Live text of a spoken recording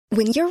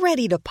When you're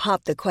ready to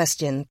pop the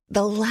question,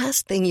 the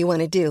last thing you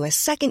want to do is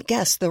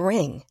second-guess the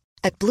ring.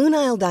 At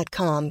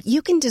BlueNile.com,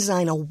 you can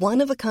design a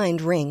one-of-a-kind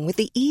ring with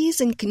the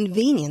ease and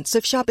convenience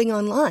of shopping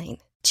online.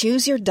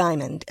 Choose your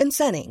diamond and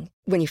setting.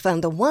 When you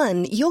find the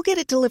one, you'll get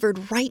it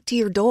delivered right to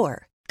your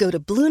door. Go to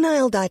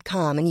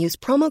BlueNile.com and use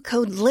promo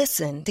code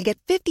LISTEN to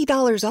get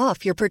 $50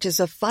 off your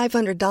purchase of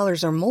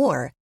 $500 or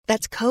more.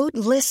 That's code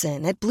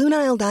LISTEN at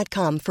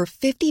BlueNile.com for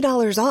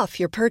 $50 off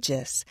your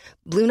purchase.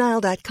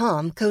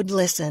 BlueNile.com, code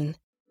LISTEN.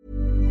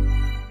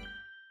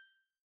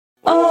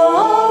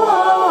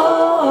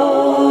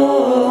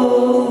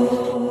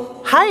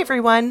 Hi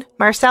everyone,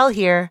 Marcel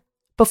here.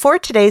 Before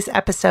today's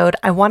episode,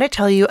 I want to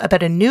tell you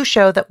about a new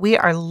show that we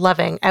are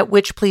loving at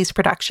Witch Please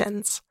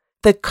Productions,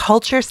 the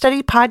Culture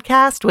Study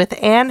Podcast with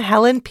Anne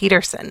Helen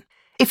Peterson.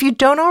 If you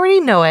don't already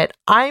know it,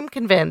 I'm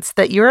convinced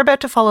that you're about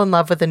to fall in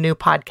love with a new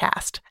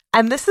podcast.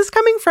 And this is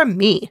coming from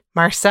me,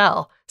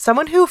 Marcel,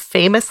 someone who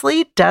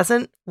famously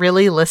doesn't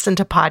really listen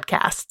to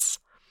podcasts.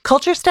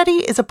 Culture Study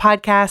is a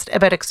podcast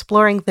about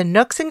exploring the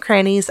nooks and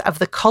crannies of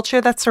the culture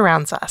that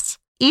surrounds us.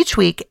 Each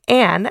week,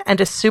 Anne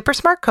and a super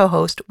smart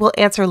co-host will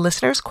answer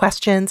listeners'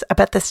 questions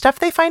about the stuff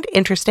they find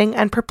interesting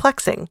and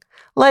perplexing.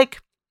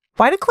 Like,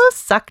 why do clothes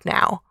suck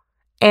now?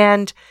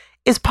 And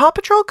is Paw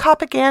Patrol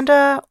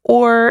propaganda,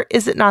 or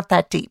is it not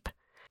that deep?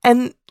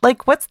 And,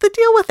 what's the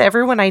deal with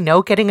everyone I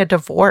know getting a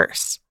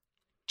divorce?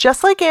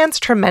 Just like Anne's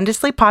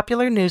tremendously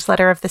popular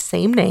newsletter of the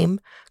same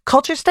name,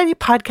 Culture Study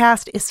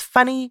Podcast is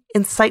funny,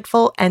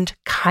 insightful, and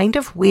kind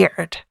of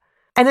weird.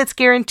 And it's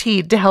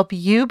guaranteed to help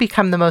you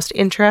become the most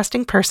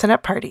interesting person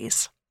at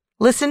parties.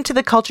 Listen to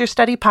the Culture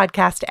Study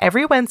Podcast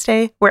every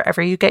Wednesday, wherever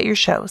you get your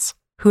shows.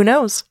 Who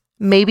knows?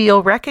 Maybe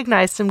you'll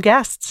recognize some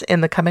guests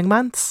in the coming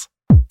months.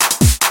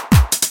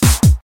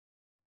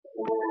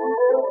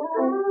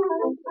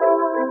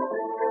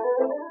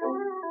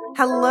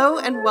 Hello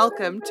and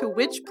welcome to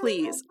Witch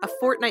Please, a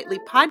fortnightly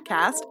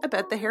podcast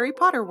about the Harry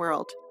Potter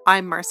world.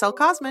 I'm Marcel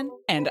Cosman.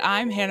 And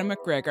I'm Hannah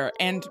McGregor.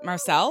 And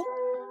Marcel,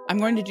 I'm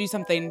going to do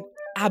something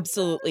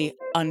absolutely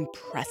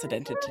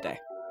unprecedented today.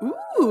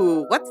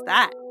 Ooh, what's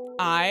that?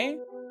 I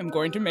am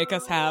going to make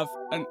us have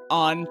an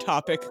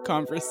on-topic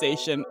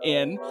conversation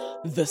in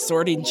the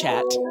Sorting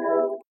Chat.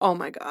 Oh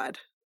my god.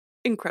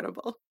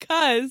 Incredible.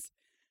 Because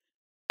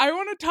I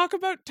want to talk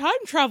about time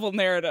travel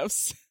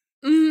narratives.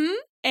 Mm-hmm.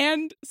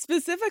 And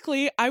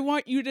specifically, I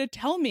want you to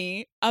tell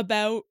me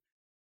about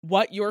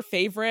what your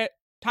favorite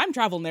time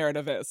travel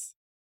narrative is.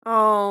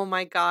 Oh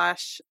my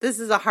gosh. This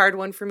is a hard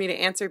one for me to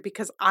answer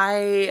because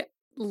I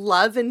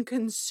love and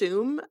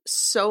consume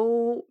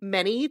so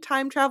many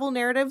time travel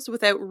narratives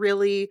without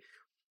really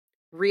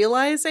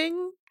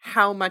realizing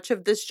how much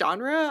of this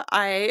genre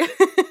I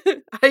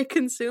I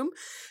consume.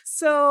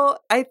 So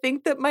I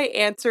think that my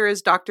answer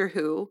is Doctor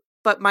Who,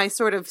 but my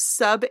sort of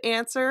sub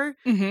answer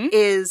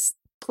is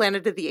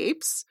Planet of the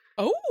Apes.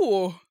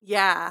 Oh.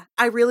 Yeah.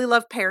 I really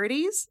love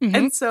parodies.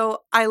 And so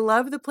I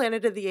love the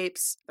Planet of the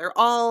Apes. They're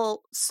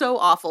all so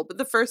awful, but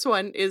the first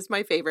one is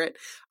my favorite.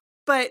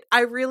 But I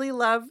really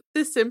love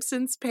the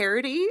Simpsons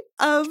parody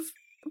of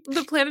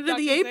the Planet of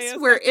the Apes,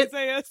 where it's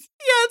a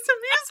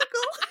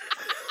musical.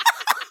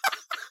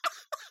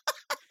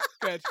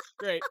 Good,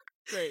 great.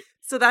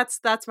 So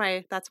that's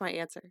my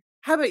answer.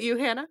 How about you,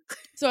 Hannah?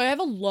 So I have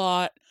a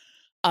lot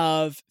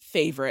of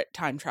favorite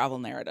time travel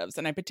narratives,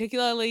 and I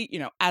particularly,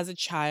 as a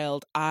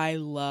child, I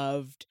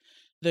loved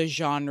the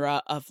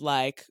genre of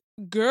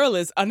girl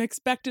is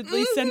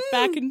unexpectedly sent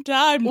back in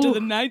time to the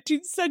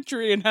 19th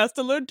century and has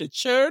to learn to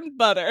churn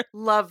butter.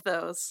 Love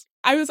those.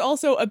 I was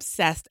also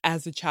obsessed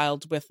as a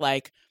child with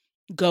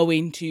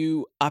going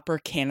to Upper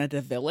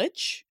Canada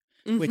Village,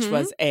 which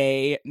was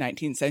a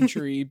 19th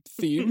century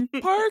theme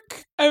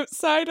park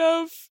outside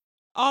of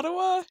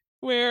Ottawa,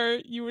 where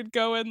you would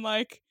go and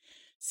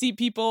see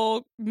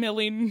people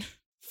milling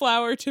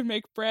flour to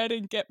make bread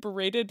and get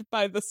berated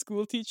by the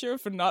school teacher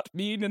for not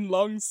being in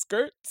long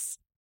skirts.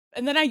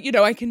 And then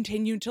I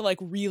continued to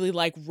really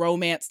like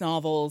romance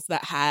novels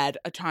that had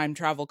a time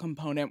travel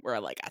component where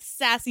a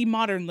sassy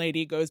modern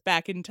lady goes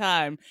back in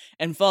time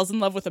and falls in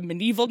love with a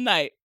medieval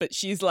knight, but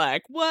she's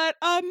like, "What?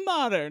 I'm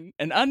modern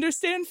and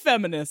understand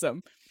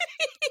feminism."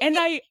 And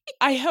I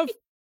have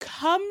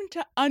come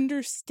to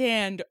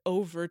understand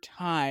over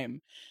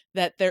time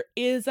that there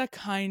is a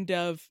kind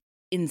of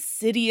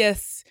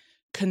insidious,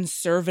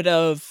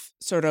 conservative,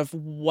 sort of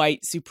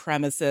white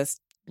supremacist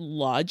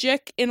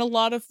logic in a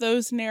lot of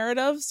those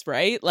narratives,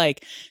 right?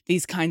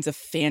 These kinds of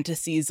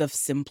fantasies of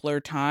simpler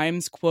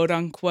times, quote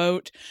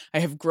unquote. I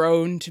have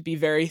grown to be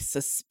very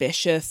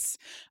suspicious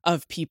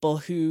of people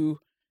who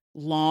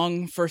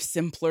long for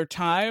simpler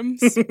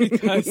times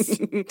because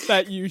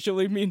that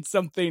usually means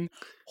something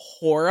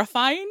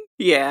horrifying.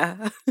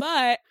 Yeah.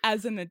 But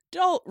as an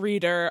adult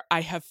reader, I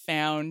have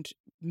found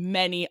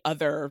many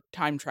other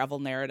time travel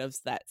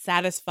narratives that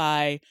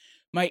satisfy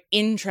my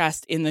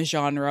interest in the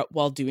genre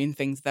while doing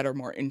things that are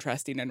more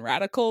interesting and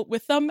radical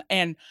with them.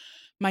 And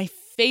my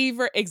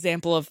favorite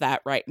example of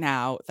that right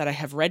now that I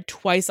have read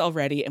twice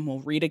already and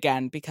will read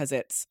again because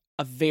it's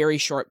a very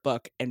short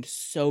book and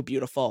so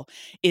beautiful,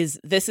 is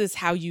This Is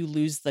How You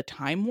Lose the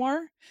Time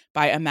War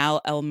by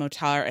Amal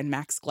El-Mohtar and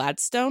Max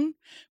Gladstone,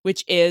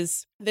 which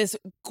is this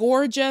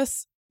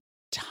gorgeous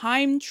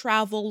time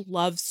travel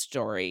love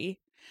story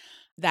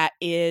that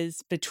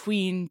is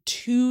between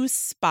two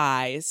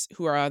spies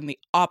who are on the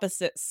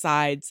opposite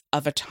sides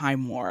of a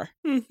time war.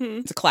 Mm-hmm.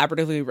 It's a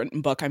collaboratively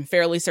written book. I'm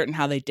fairly certain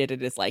how they did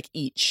it is like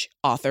each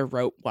author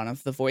wrote one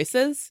of the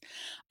voices.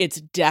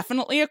 It's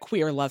definitely a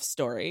queer love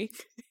story.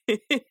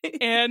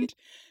 And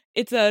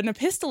it's an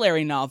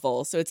epistolary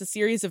novel. So it's a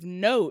series of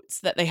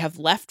notes that they have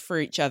left for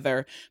each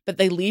other, but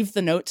they leave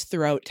the notes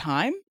throughout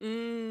time.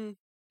 Mm-hmm.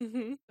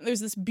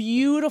 There's this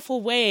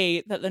beautiful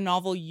way that the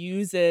novel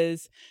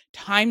uses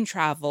time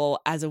travel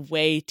as a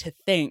way to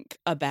think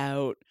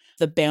about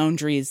the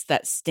boundaries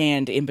that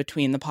stand in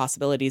between the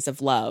possibilities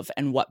of love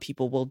and what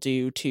people will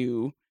do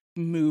to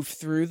move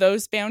through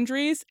those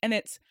boundaries. And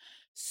it's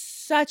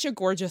such a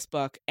gorgeous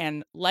book.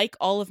 And like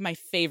all of my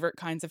favorite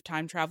kinds of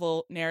time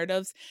travel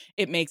narratives,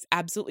 it makes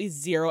absolutely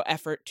zero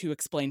effort to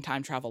explain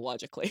time travel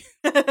logically.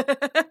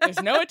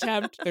 There's no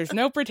attempt. There's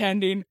no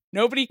pretending.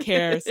 Nobody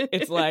cares.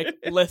 It's like,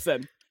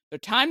 listen, they're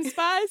time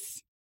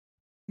spies.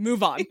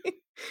 Move on.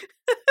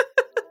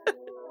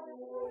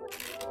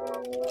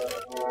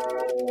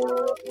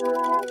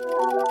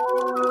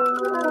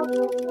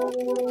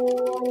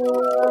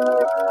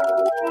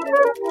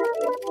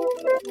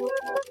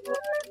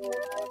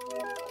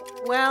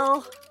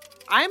 Well,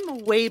 I'm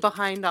way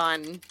behind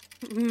on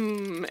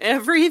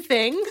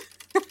everything.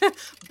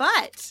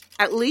 But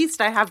at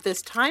least I have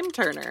this time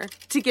turner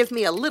to give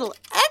me a little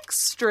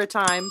extra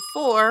time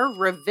for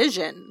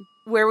revision,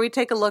 where we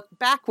take a look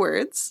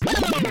backwards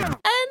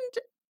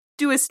and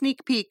do a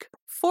sneak peek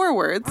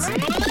forwards,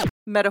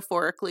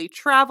 metaphorically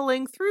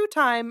traveling through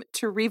time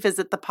to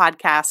revisit the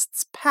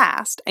podcast's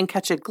past and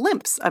catch a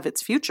glimpse of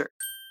its future.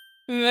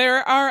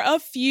 There are a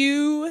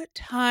few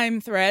time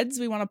threads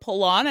we want to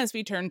pull on as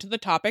we turn to the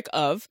topic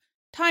of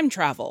time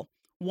travel.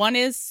 One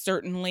is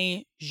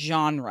certainly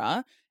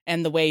genre,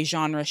 and the way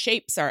genre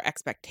shapes our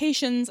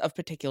expectations of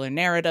particular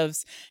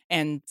narratives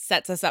and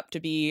sets us up to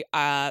be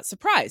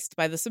surprised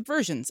by the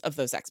subversions of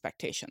those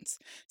expectations.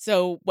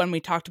 So when we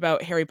talked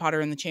about Harry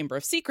Potter and the Chamber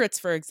of Secrets,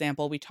 for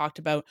example, we talked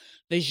about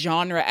the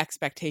genre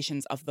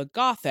expectations of the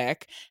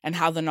Gothic and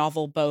how the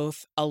novel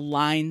both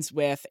aligns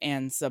with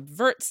and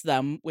subverts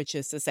them, which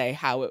is to say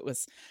how it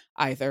was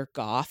either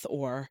goth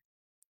or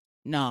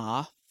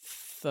nath.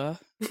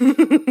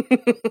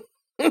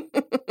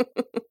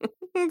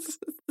 It's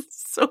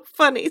so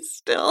funny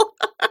still.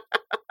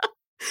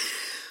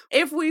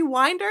 If we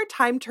wind our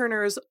time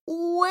turners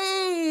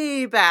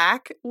way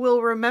back,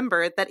 we'll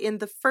remember that in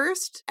the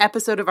first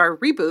episode of our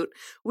reboot,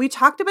 we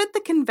talked about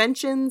the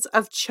conventions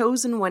of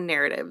chosen one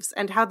narratives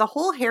and how the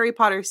whole Harry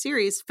Potter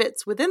series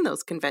fits within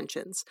those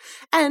conventions.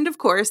 And of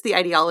course, the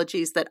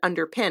ideologies that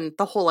underpin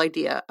the whole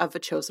idea of a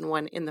chosen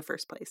one in the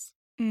first place.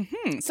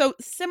 Mm-hmm. So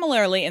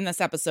similarly, in this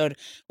episode,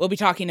 we'll be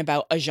talking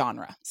about a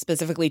genre,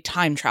 specifically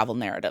time travel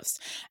narratives,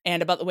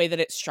 and about the way that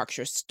it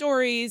structures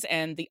stories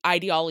and the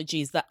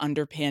ideologies that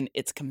underpin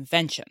its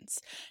conventions.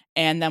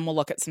 And then we'll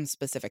look at some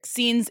specific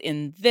scenes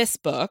in this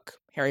book,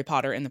 Harry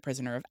Potter and the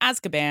Prisoner of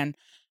Azkaban,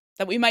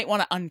 that we might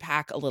want to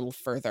unpack a little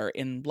further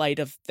in light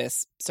of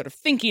this sort of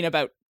thinking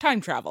about time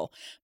travel.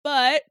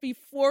 But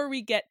before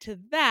we get to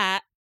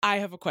that, I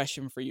have a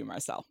question for you,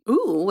 Marcel.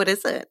 Ooh, what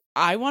is it?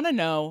 I want to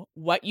know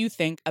what you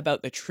think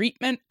about the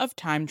treatment of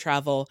time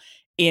travel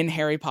in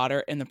Harry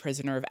Potter and the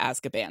Prisoner of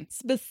Azkaban.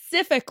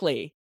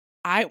 Specifically,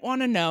 I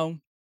want to know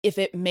if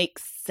it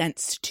makes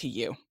sense to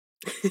you.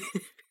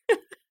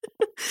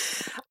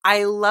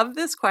 I love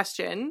this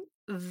question.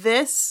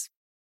 This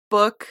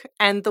book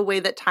and the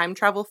way that time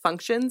travel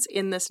functions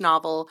in this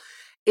novel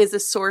is a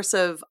source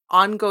of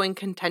ongoing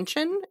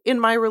contention in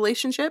my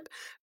relationship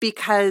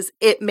because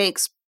it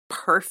makes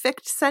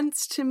perfect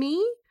sense to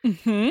me.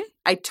 Mm-hmm.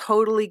 I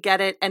totally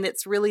get it. And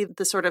it's really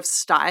the sort of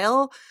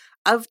style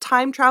of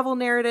time travel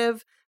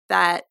narrative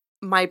that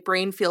my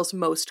brain feels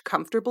most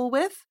comfortable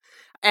with.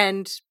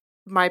 And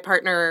my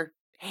partner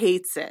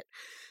hates it.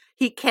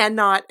 He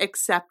cannot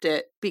accept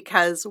it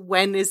because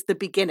when is the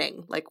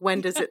beginning? Like,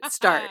 when does it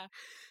start?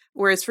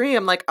 Whereas for me,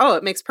 I'm like, oh,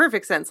 it makes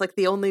perfect sense. Like,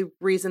 the only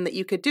reason that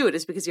you could do it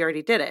is because you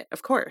already did it,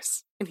 of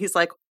course. And he's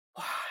like,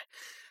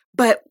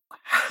 what?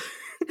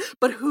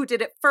 But who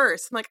did it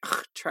first? I'm like,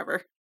 oh,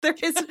 Trevor, time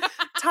is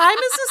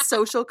a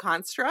social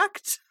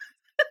construct.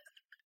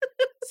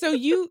 So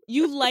you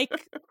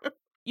like,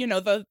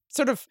 the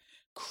sort of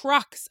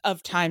crux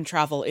of time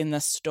travel in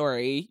this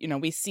story.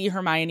 We see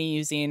Hermione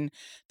using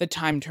the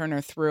time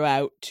turner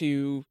throughout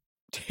to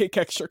take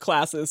extra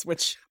classes,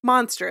 which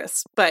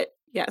monstrous, but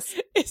yes,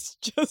 it's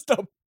just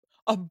a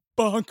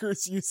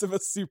bonkers use of a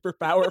super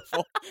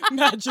powerful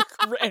magic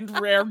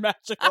and rare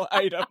magical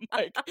item.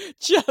 Like,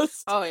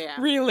 just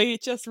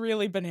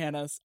really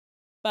bananas.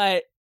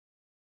 But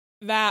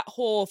that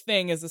whole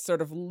thing is a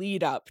sort of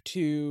lead up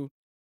to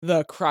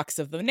the crux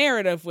of the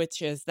narrative, which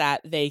is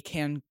that they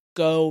can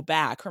go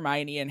back.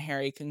 Hermione and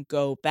Harry can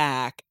go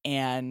back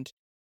and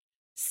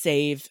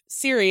save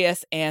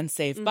Sirius and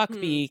save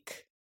Buckbeak,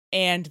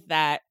 and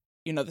that,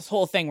 you know, this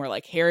whole thing where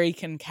like Harry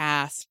can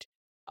cast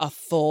a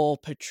full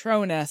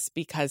Patronus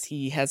because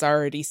he has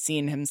already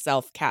seen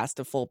himself cast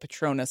a full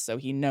Patronus, so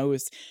he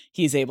knows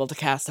he's able to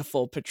cast a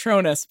full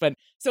Patronus. But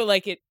so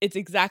like it's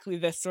exactly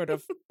this sort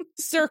of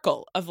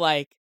circle of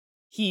like,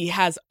 he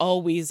has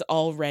always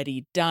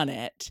already done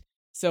it,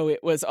 so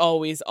it was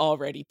always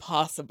already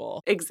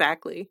possible.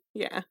 Exactly.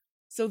 Yeah.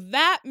 So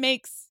that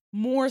makes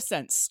more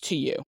sense to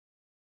you.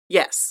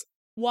 Yes.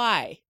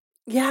 Why?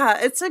 Yeah,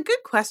 it's a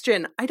good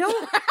question. I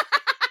don't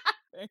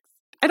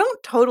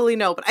totally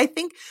know, but I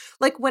think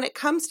like when it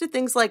comes to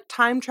things like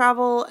time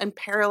travel and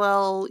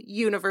parallel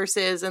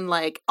universes and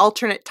like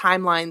alternate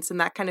timelines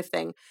and that kind of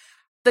thing,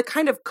 the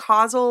kind of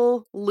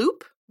causal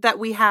loop that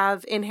we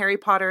have in Harry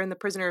Potter and the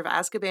Prisoner of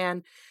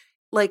Azkaban,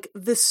 like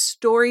the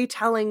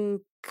storytelling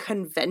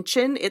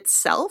convention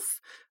itself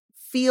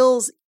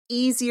feels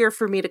easier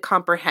for me to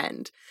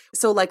comprehend.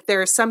 So like there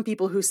are some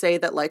people who say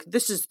that like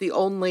this is the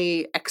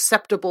only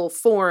acceptable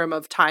form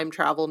of time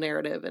travel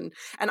narrative, and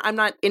I'm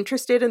not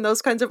interested in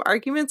those kinds of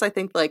arguments. I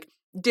think like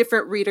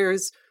different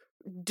readers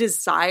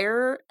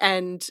desire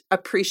and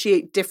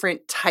appreciate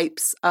different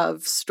types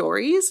of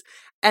stories,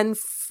 and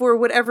for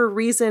whatever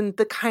reason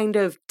the kind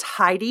of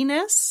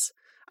tidiness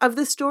of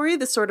the story,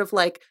 the sort of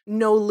like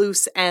no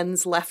loose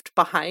ends left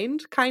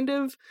behind kind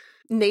of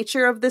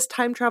nature of this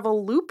time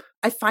travel loop,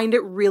 I find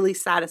it really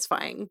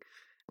satisfying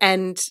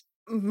and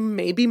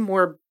maybe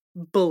more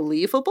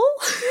believable.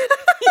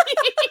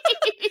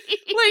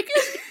 Like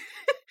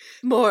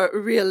more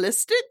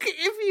realistic,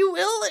 if you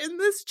will, in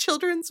this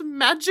children's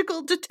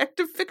magical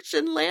detective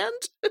fiction land.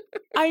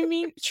 I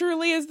mean,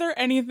 truly, is there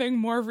anything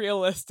more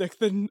realistic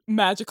than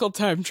magical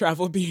time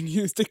travel being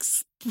used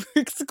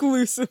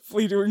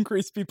exclusively to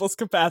increase people's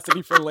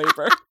capacity for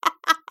labor?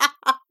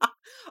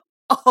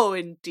 Oh,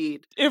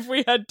 indeed. If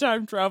we had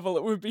time travel,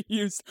 it would be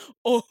used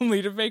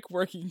only to make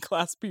working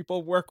class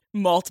people work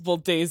multiple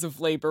days of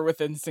labor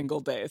within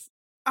single days.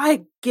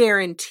 I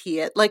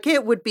guarantee it. Like,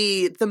 it would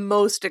be the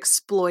most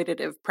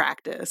exploitative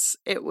practice.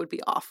 It would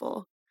be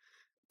awful.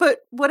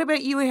 But what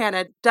about you,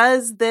 Hannah?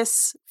 Does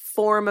this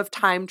form of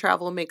time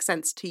travel make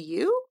sense to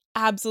you?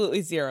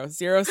 Absolutely zero.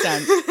 0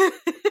 cents.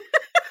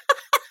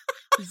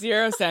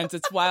 0 cents.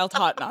 It's wild,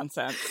 hot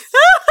nonsense.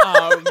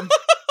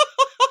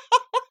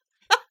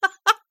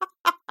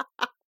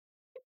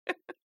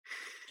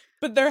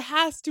 But there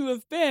has to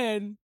have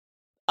been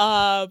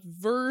a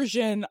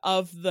version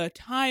of the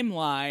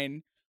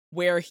timeline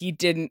where he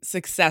didn't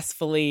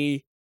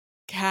successfully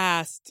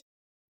cast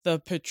the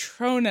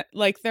Patronus.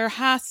 Like, there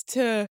has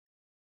to...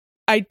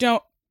 I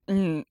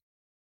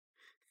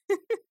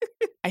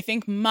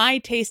think my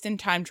taste in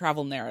time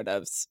travel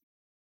narratives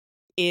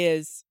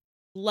is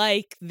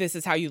like This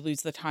Is How You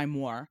Lose the Time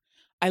War.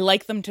 I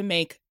like them to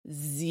make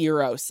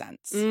 0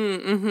 sense.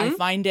 I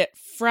find it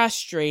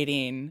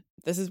frustrating.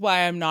 This is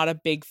why I'm not a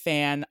big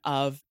fan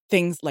of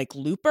things like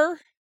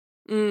Looper,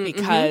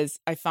 because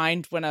I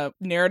find when a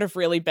narrative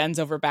really bends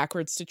over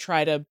backwards to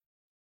try to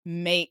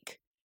make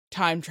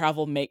time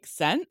travel make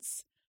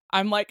sense,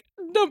 I'm like,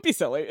 don't be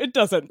silly. It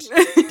doesn't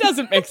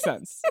make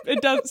sense.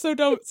 It does. So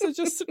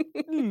just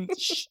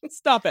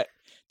stop it.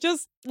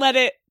 Just let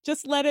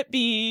it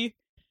be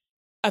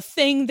a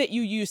thing that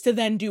you use to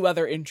then do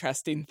other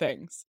interesting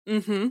things.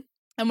 And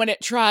when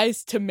it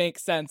tries to make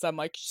sense, I'm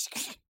like,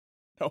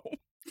 no.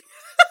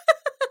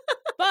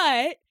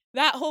 But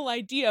that whole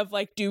idea of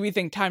like, do we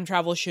think time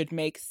travel should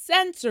make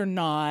sense or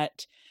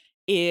not,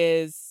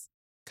 is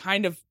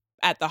kind of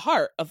at the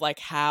heart of like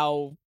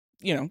how,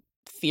 you know,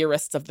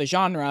 theorists of the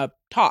genre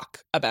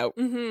talk about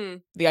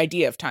the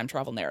idea of time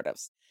travel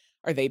narratives.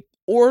 Are they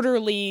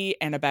orderly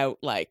and about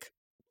like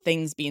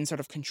things being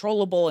sort of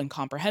controllable and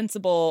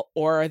comprehensible,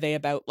 or are they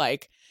about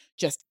like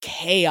just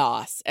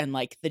chaos and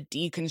like the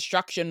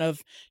deconstruction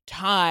of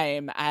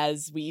time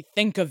as we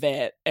think of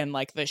it and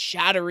like the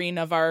shattering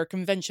of our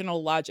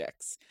conventional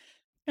logics?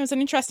 It was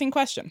an interesting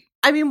question.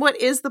 I mean, what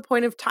is the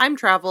point of time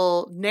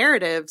travel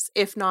narratives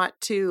if not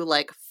to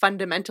like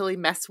fundamentally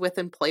mess with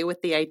and play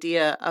with the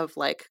idea of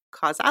like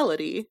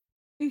causality?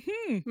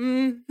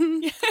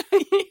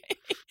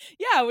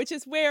 Yeah, which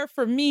is where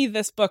for me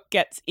this book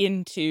gets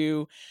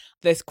into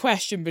this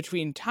question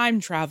between time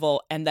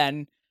travel and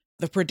then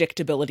the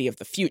predictability of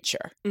the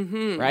future,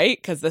 right?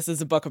 Because this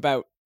is a book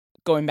about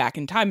going back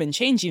in time and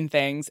changing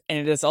things, and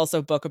it is also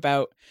a book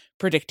about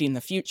predicting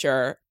the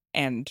future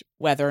and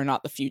whether or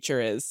not the future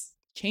is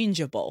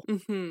changeable,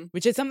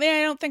 which is something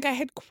I don't think I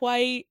had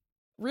quite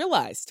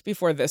realized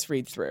before this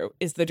read through,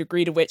 is the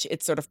degree to which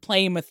it's sort of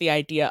playing with the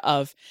idea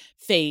of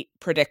fate,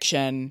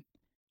 prediction,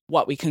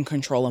 what we can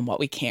control and what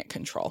we can't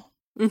control.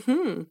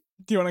 Do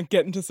you want to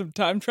get into some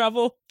time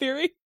travel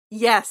theory?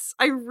 Yes,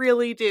 I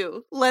really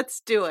do. Let's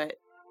do it.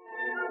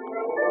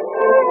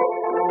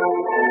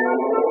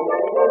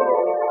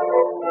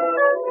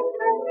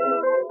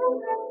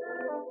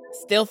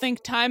 Still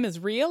think time is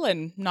real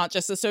and not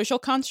just a social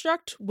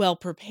construct? Well,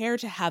 prepare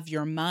to have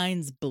your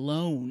minds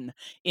blown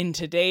in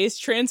today's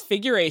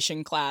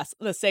Transfiguration class,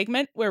 the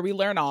segment where we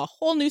learn a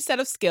whole new set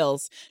of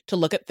skills to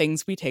look at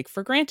things we take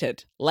for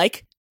granted,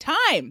 like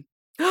time.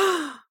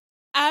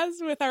 As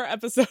with our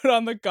episode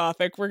on the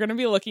Gothic, we're going to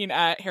be looking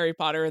at Harry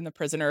Potter and the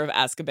Prisoner of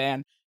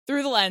Azkaban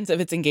through the lens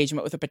of its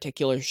engagement with a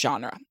particular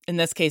genre, in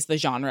this case, the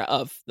genre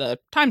of the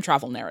time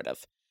travel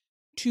narrative.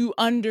 To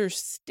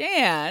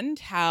understand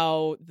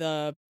how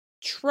the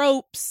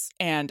tropes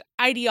and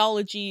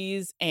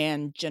ideologies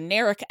and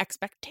generic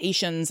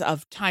expectations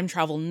of time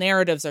travel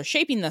narratives are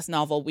shaping this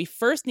novel, we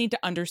first need to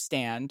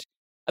understand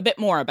a bit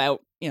more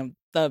about,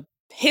 the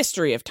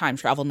history of time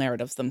travel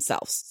narratives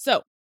themselves.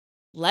 So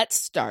let's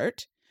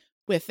start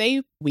with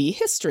a wee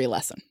history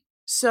lesson.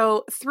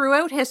 So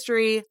throughout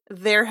history,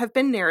 there have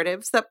been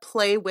narratives that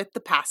play with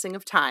the passing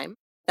of time,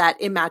 that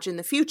imagine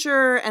the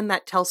future, and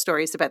that tell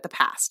stories about the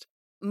past.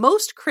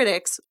 Most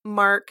critics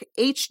mark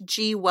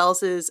H.G.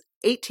 Wells's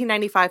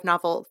 1895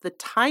 novel, The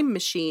Time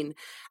Machine,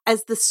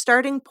 as the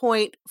starting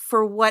point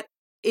for what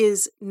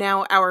is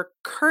now our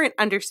current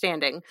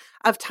understanding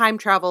of time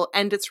travel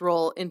and its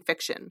role in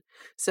fiction.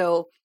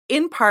 So,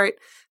 in part,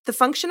 the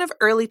function of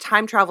early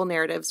time travel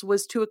narratives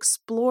was to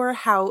explore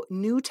how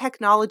new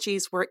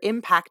technologies were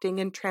impacting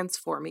and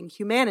transforming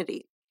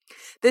humanity.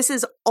 This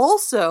is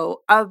also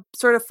a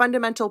sort of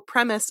fundamental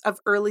premise of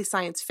early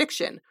science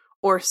fiction,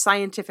 or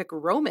scientific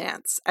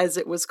romance, as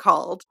it was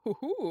called.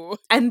 Ooh.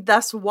 And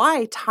thus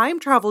why time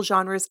travel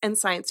genres and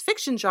science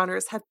fiction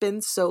genres have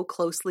been so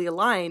closely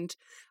aligned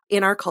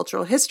in our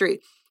cultural history.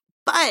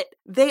 But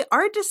they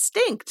are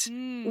distinct,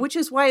 which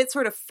is why it's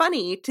sort of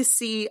funny to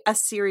see a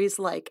series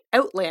like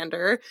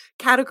Outlander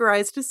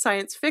categorized as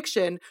science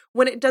fiction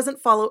when it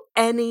doesn't follow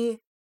any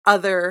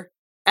other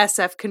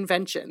SF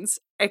conventions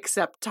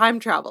except time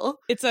travel.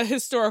 It's a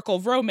historical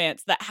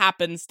romance that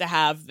happens to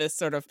have this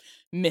sort of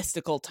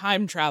mystical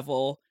time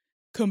travel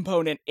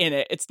component in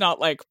it. It's not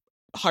like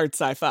hard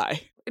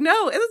sci-fi.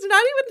 No, it's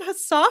not even a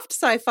soft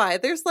sci-fi.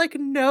 There's like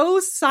no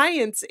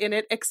science in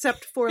it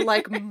except for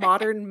like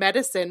modern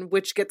medicine,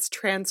 which gets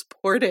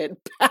transported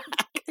back.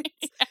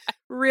 It's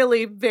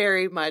really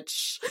very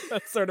much.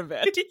 That's sort of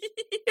it.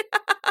 Yeah.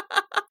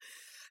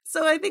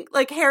 So I think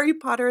like Harry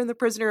Potter and the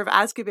Prisoner of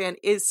Azkaban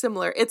is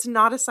similar. It's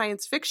not a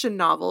science fiction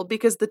novel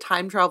because the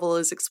time travel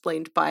is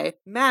explained by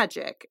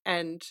magic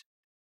and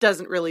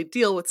doesn't really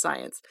deal with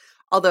science.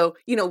 Although,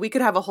 we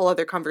could have a whole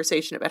other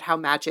conversation about how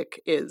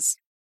magic is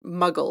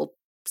Muggle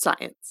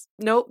science.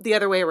 Nope, the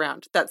other way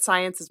around. That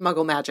science is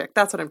Muggle magic.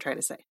 That's what I'm trying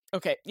to say.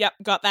 Okay, yep,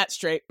 got that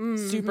straight.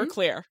 Super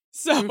clear.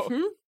 So,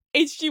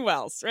 H.G.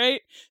 Wells, right?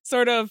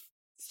 Sort of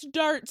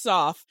starts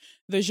off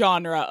the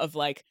genre of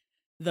like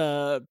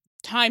the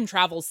time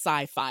travel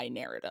sci-fi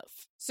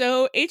narrative.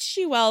 So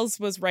H.G.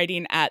 Wells was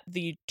writing at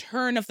the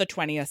turn of the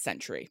 20th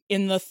century,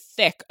 in the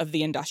thick of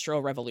the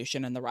Industrial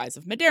Revolution and the rise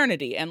of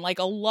modernity, and like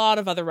a lot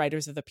of other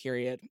writers of the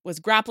period, was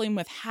grappling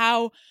with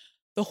how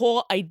the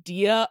whole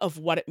idea of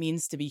what it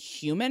means to be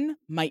human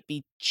might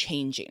be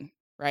changing,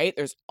 right?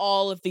 There's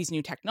all of these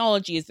new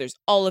technologies, there's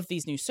all of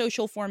these new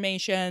social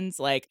formations,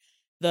 like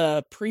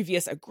the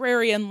previous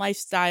agrarian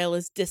lifestyle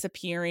is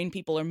disappearing.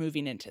 People are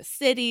moving into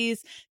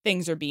cities.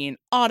 Things are being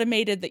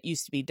automated that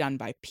used to be done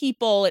by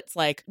people. It's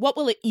like, what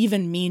will it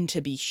even mean to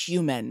be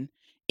human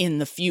in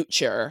the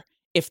future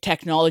if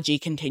technology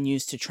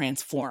continues to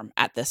transform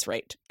at this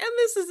rate? And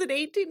this is in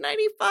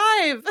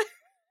 1895.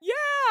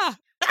 Yeah.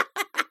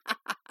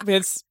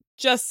 It's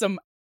just some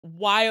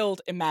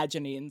wild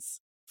imaginings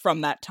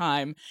from that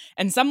time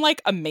and some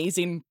like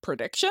amazing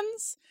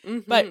predictions.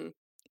 But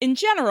in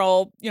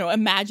general,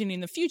 imagining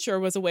the future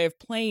was a way of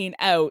playing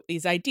out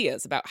these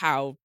ideas about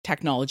how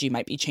technology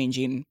might be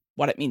changing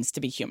what it means to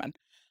be human.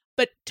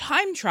 But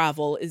time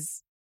travel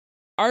is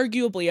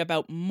arguably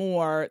about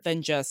more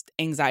than just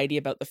anxiety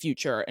about the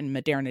future and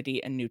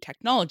modernity and new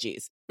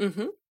technologies.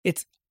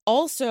 It's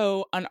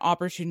also an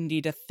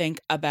opportunity to think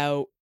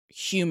about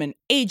human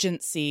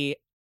agency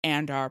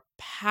and our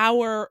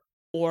power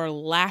or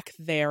lack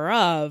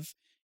thereof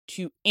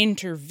to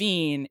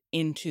intervene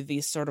into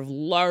these sort of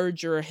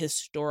larger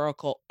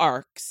historical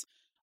arcs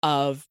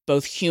of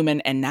both human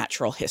and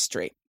natural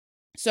history.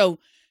 So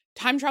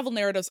time travel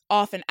narratives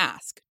often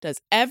ask,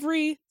 does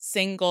every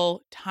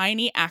single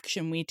tiny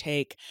action we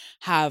take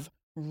have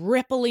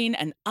rippling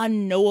and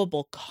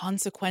unknowable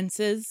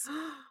consequences?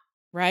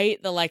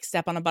 Right? The like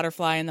step on a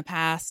butterfly in the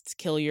past,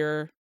 kill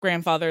your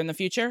grandfather in the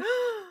future?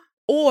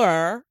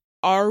 Or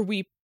are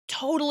we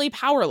totally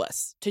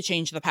powerless to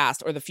change the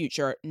past or the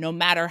future, no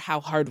matter how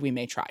hard we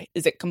may try?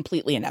 Is it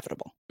completely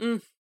inevitable?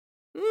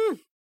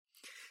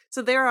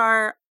 So there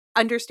are,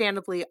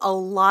 understandably, a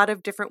lot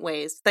of different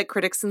ways that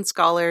critics and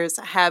scholars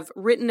have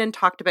written and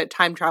talked about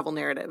time travel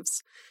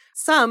narratives.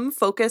 Some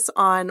focus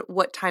on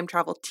what time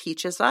travel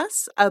teaches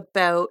us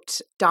about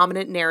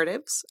dominant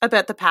narratives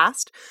about the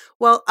past,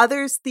 while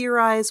others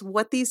theorize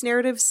what these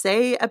narratives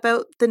say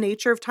about the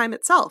nature of time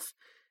itself.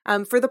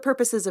 For the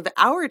purposes of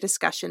our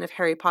discussion of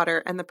Harry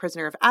Potter and the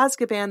Prisoner of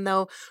Azkaban,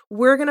 though,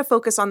 we're going to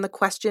focus on the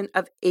question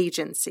of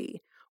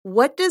agency.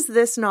 What does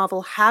this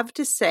novel have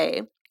to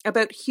say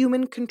about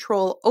human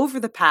control over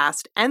the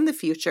past and the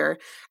future?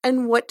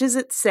 And what does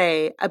it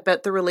say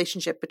about the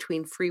relationship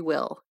between free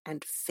will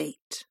and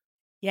fate?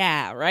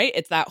 Yeah, right?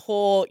 It's that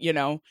whole,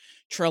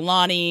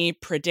 Trelawney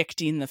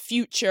predicting the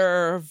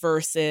future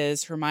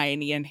versus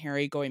Hermione and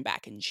Harry going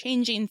back and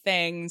changing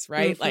things,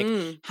 right? Like,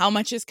 how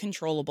much is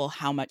controllable?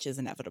 How much is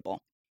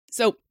inevitable?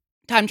 So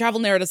time travel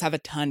narratives have a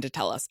ton to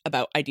tell us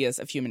about ideas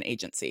of human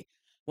agency.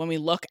 When we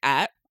look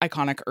at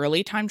iconic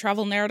early time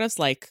travel narratives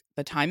like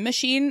The Time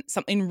Machine,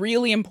 something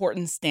really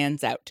important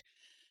stands out.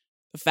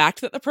 The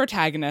fact that the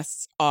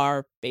protagonists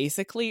are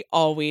basically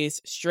always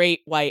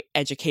straight, white,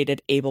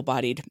 educated,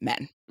 able-bodied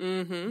men.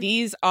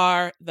 These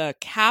are the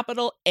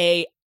capital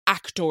A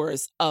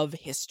actors of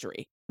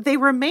history. They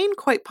remain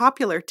quite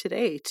popular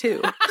today,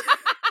 too.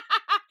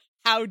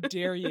 How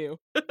dare you?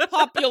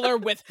 Popular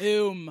with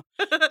whom?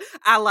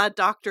 A la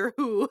Doctor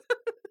Who.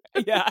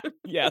 Yeah,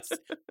 yes.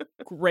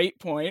 Great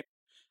point.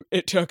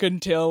 It took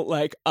until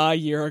like a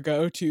year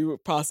ago to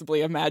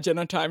possibly imagine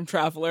a time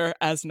traveler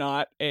as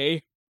not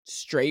a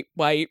straight,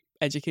 white,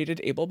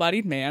 educated,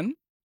 able-bodied man.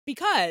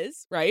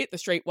 Because, right, the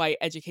straight, white,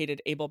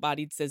 educated,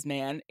 able-bodied cis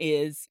man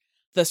is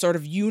the sort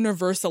of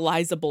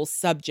universalizable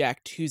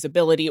subject whose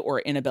ability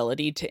or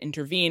inability to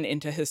intervene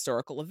into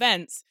historical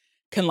events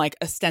can like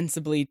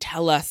ostensibly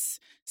tell us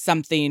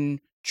something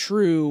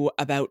true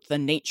about the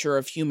nature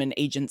of human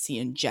agency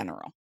in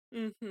general.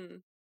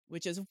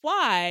 Which is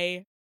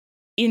why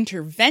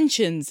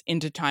interventions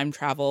into time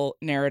travel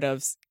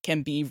narratives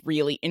can be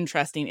really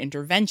interesting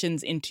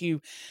interventions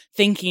into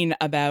thinking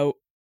about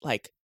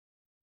like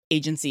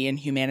agency and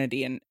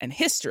humanity and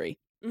history.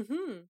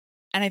 And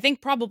I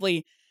think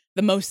probably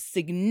the most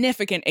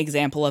significant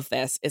example of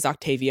this is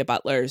Octavia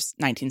Butler's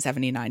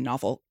 1979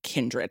 novel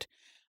Kindred.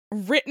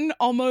 Written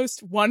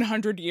almost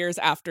 100 years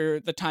after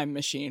The Time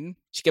Machine,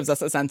 which gives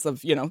us a sense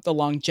of, the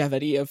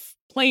longevity of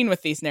playing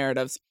with these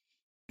narratives.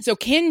 So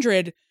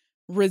Kindred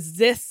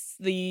resists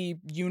the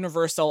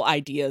universal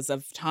ideas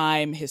of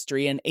time,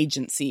 history, and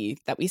agency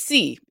that we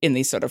see in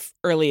these sort of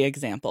early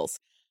examples.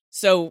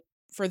 So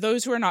for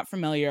those who are not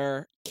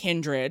familiar,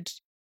 Kindred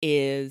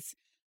is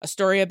a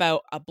story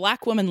about a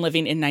Black woman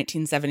living in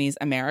 1970s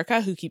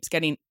America who keeps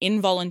getting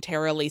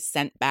involuntarily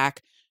sent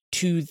back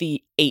to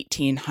the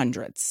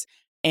 1800s.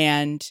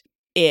 And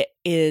it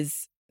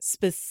is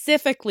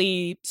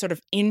specifically sort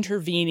of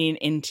intervening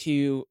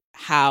into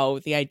how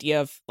the idea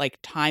of like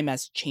time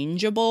as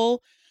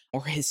changeable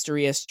or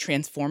history as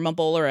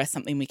transformable or as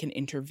something we can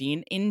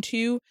intervene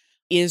into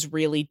is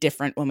really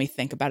different when we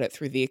think about it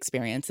through the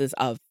experiences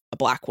of a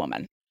Black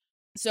woman.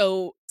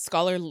 So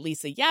scholar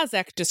Lisa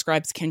Yazek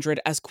describes Kindred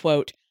as,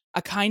 quote,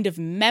 a kind of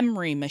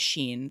memory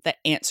machine that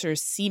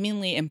answers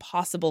seemingly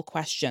impossible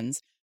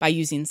questions by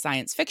using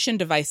science fiction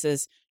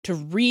devices to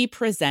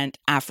represent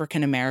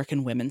African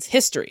American women's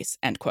histories,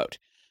 end quote.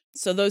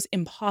 So those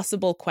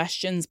impossible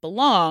questions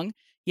belong,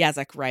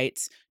 Yazek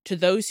writes, to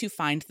those who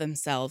find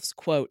themselves,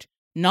 quote,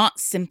 not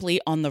simply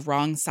on the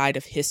wrong side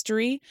of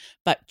history,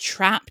 but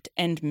trapped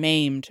and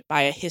maimed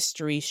by a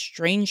history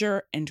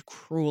stranger and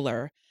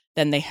crueler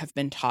than they have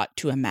been taught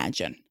to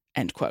imagine,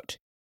 end quote.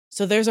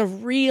 So there's a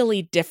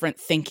really different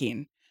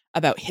thinking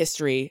about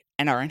history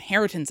and our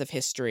inheritance of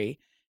history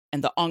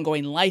and the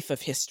ongoing life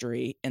of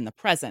history in the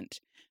present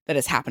that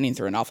is happening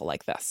through a novel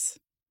like this.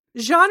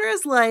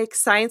 Genres like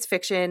science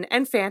fiction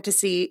and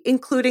fantasy,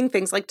 including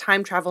things like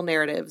time travel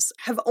narratives,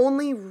 have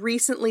only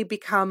recently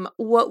become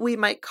what we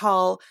might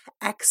call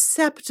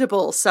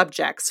acceptable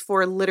subjects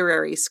for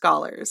literary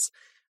scholars.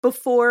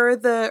 Before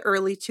the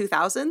early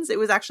 2000s, it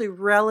was actually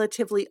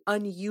relatively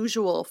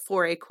unusual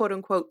for a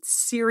quote-unquote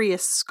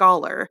serious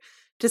scholar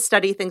to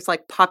study things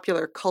like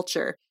popular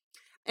culture.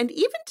 And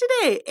even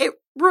today, it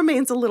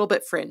remains a little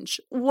bit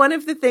fringe. One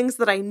of the things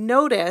that I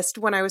noticed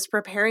when I was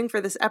preparing for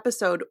this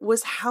episode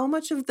was how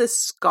much of the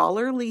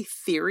scholarly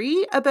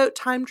theory about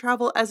time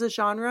travel as a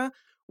genre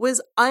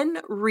was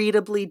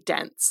unreadably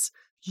dense.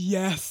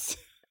 Yes.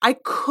 I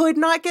could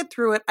not get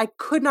through it. I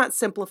could not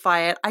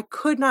simplify it. I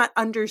could not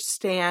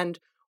understand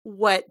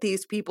what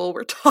these people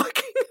were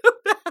talking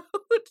about.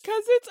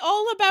 Because it's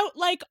all about,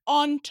 like,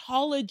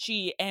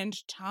 ontology and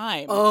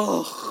time.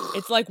 Oh.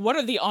 It's like, what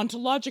are the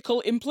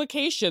ontological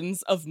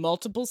implications of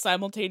multiple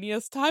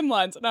simultaneous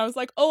timelines? And I was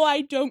like, oh,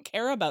 I don't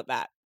care about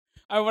that.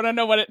 I want to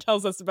know what it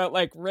tells us about,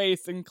 like,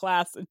 race and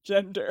class and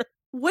gender.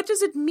 What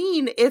does it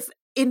mean if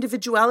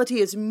individuality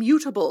is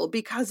mutable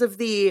because of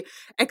the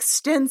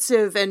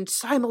extensive and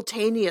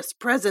simultaneous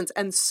presence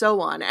and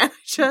so on? And I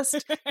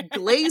just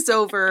glaze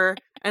over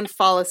and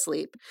fall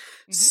asleep.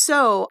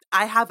 So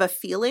I have a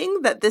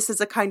feeling that this is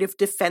a kind of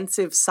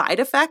defensive side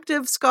effect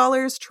of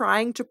scholars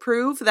trying to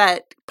prove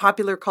that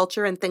popular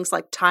culture and things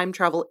like time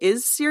travel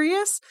is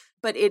serious,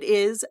 but it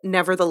is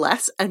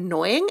nevertheless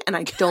annoying and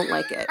I don't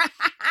like it.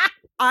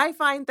 I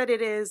find that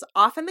it is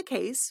often the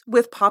case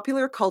with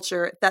popular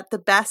culture that the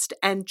best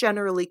and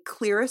generally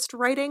clearest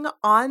writing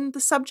on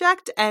the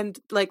subject and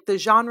like the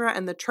genre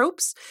and the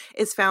tropes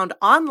is found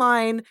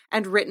online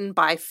and written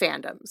by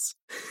fandoms.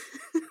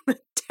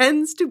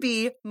 tends to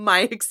be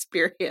my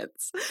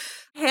experience.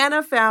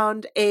 Hannah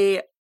found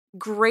a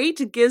great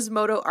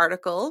Gizmodo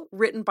article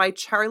written by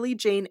Charlie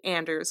Jane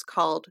Anders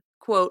called,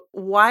 quote,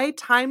 "Why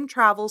Time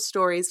Travel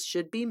Stories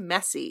Should Be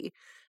Messy,"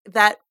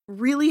 that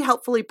really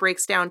helpfully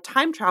breaks down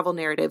time travel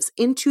narratives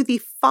into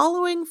the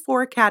following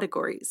 4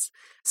 categories.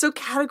 So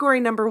category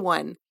number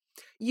 1,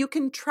 you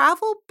can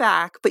travel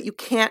back, but you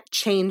can't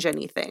change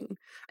anything.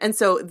 And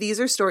so these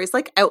are stories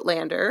like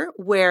Outlander,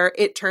 where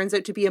it turns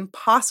out to be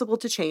impossible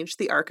to change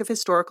the arc of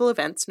historical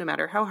events, no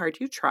matter how hard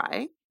you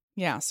try.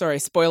 Yeah, sorry,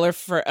 spoiler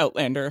for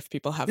Outlander if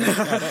people haven't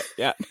read it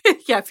yet.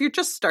 Yeah, if you're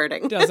just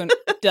starting.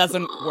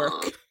 Doesn't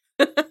work.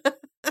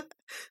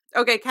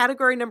 Okay,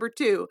 category number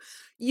 2.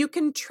 You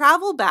can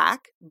travel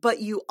back, but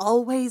you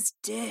always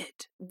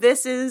did.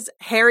 This is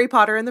Harry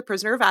Potter and the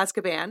Prisoner of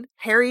Azkaban.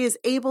 Harry is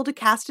able to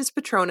cast his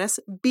Patronus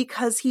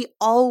because he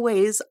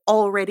always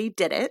already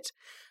did it.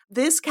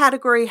 This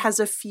category has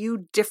a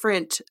few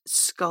different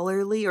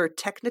scholarly or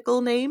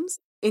technical names,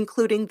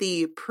 including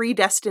the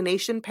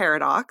predestination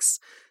paradox,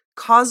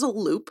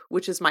 causal loop,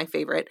 which is my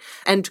favorite,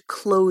 and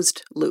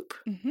closed loop.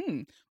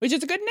 Mm-hmm. Which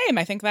is a good name.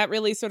 I think that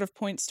really sort of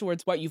points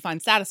towards what you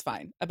find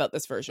satisfying about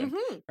this version,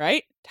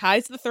 right?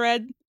 Ties the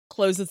thread,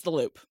 closes the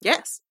loop.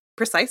 Yes,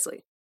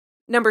 precisely.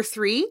 Number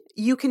 3,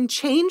 you can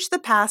change the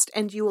past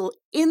and you will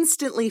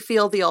instantly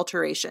feel the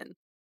alteration.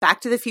 Back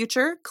to the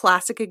Future,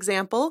 classic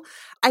example.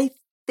 I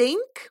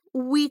think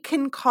we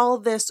can call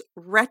this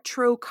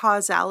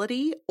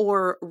retrocausality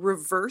or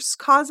reverse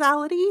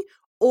causality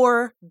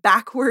or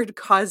backward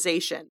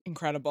causation.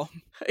 Incredible.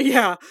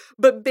 Yeah,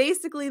 but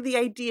basically the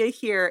idea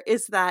here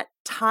is that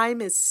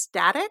time is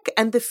static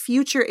and the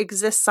future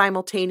exists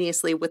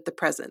simultaneously with the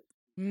present.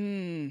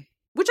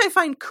 Which I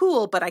find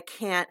cool, but I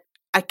can't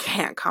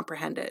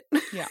comprehend it.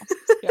 Yeah.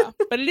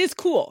 But it is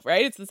cool,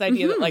 right? It's this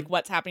idea that like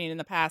what's happening in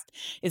the past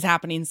is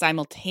happening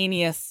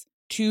simultaneous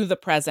to the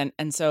present.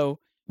 And so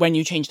when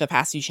you change the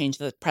past, you change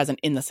the present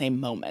in the same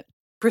moment.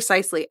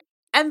 Precisely.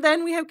 And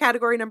then we have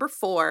category number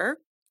 4,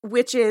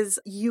 which is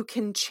you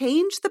can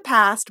change the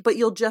past, but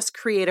you'll just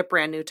create a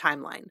brand new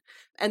timeline.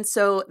 And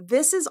so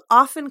this is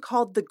often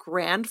called the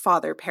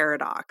grandfather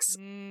paradox.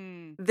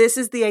 This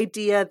is the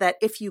idea that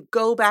if you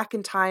go back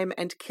in time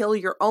and kill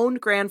your own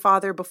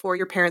grandfather before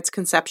your parents'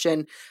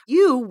 conception,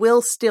 you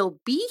will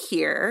still be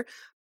here,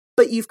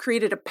 but you've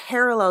created a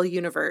parallel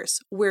universe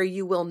where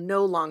you will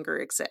no longer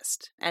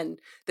exist. And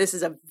this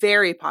is a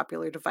very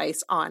popular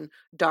device on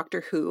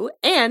Doctor Who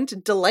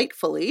and,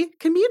 delightfully,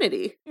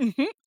 Community.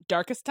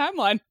 Darkest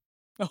timeline.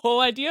 The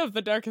whole idea of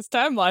the darkest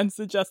timeline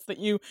suggests that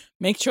you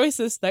make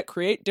choices that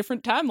create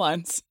different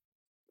timelines.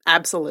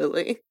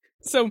 Absolutely.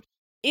 So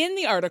in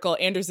the article,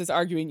 Anders is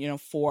arguing,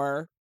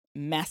 for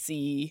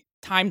messy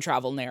time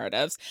travel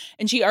narratives.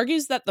 And she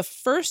argues that the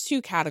first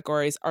 2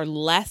 categories are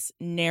less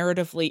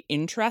narratively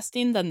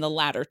interesting than the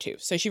latter 2.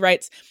 So she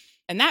writes,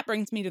 and that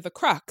brings me to the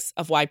crux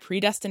of why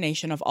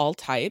predestination of all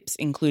types,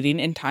 including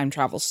in time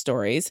travel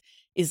stories,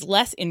 is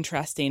less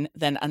interesting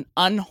than an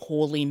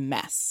unholy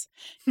mess.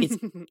 It's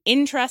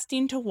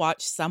interesting to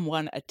watch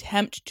someone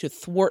attempt to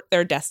thwart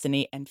their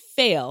destiny and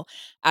fail,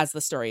 as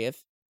the story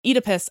of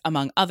Oedipus,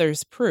 among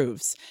others,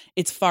 proves.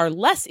 It's far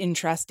less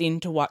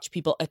interesting to watch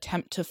people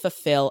attempt to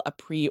fulfill a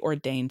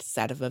preordained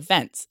set of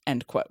events,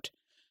 end quote.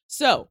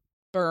 So,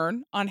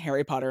 burn on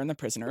Harry Potter and the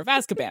Prisoner of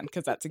Azkaban,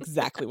 because that's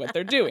exactly what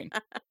they're doing.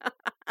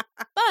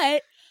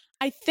 But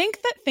I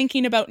think that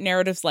thinking about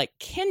narratives like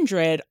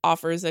Kindred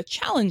offers a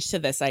challenge to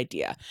this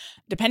idea.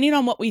 Depending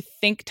on what we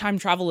think time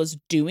travel is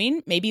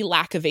doing, maybe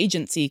lack of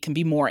agency can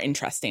be more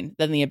interesting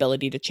than the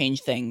ability to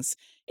change things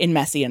in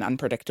messy and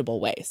unpredictable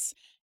ways.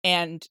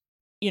 And,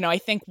 I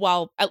think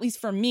while, at least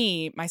for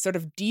me, my sort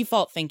of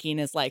default thinking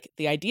is like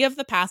the idea of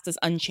the past as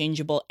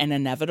unchangeable and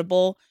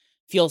inevitable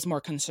feels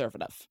more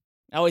conservative.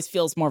 It always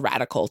feels more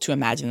radical to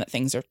imagine that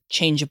things are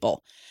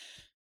changeable.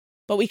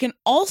 But we can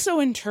also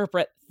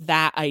interpret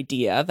that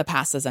idea, the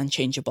past as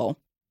unchangeable,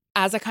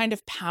 as a kind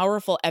of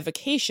powerful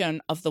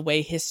evocation of the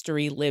way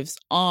history lives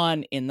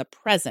on in the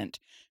present,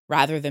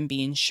 rather than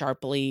being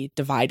sharply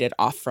divided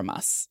off from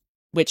us,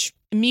 which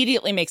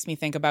immediately makes me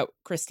think about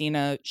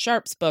Christina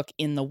Sharp's book,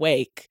 In the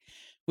Wake,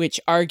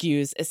 which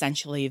argues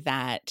essentially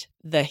that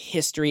the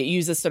history, it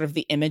uses sort of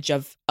the image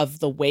of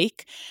the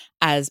wake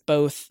as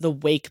both the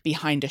wake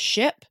behind a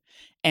ship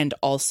and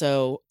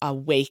also a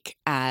wake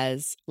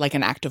as like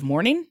an act of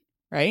mourning,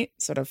 right?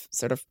 Sort of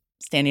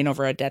standing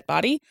over a dead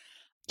body.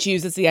 She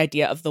uses the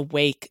idea of the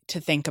wake to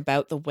think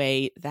about the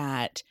way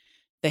that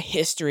the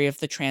history of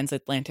the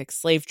transatlantic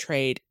slave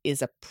trade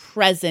is a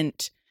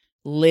present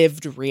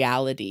lived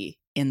reality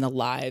in the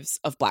lives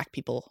of Black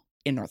people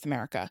in North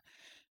America.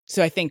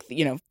 So I think,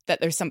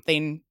 that there's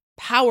something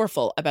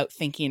powerful about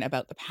thinking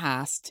about the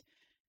past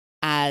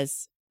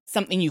as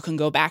something you can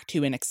go back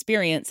to and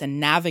experience and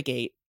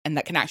navigate, and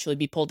that can actually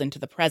be pulled into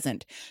the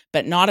present,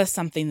 but not as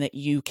something that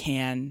you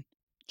can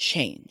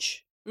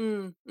change.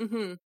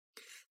 Mm-hmm.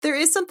 There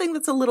is something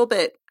that's a little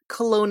bit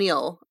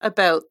colonial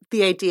about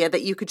the idea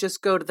that you could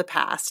just go to the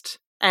past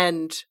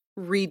and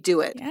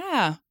redo it.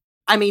 Yeah.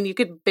 I mean, you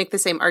could make the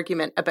same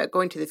argument about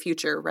going to the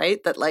future,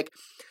 right? That like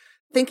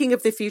thinking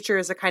of the future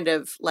as a kind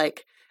of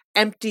like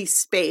empty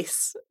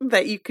space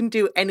that you can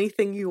do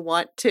anything you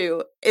want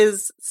to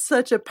is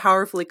such a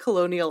powerfully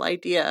colonial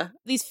idea.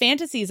 These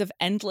fantasies of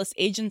endless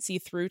agency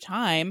through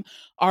time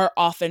are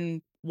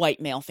often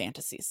white male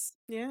fantasies.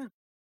 Yeah.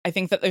 I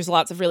think that there's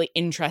lots of really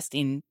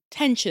interesting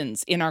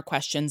tensions in our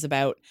questions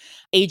about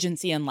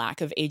agency and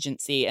lack of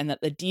agency, and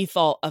that the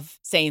default of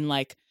saying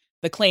like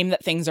the claim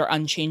that things are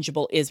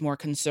unchangeable is more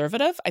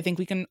conservative. I think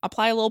we can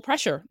apply a little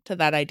pressure to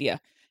that idea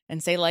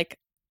and say like,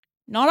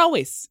 not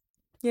always.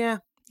 Yeah.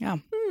 Yeah.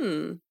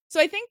 So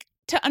I think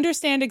to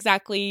understand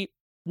exactly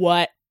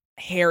what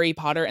Harry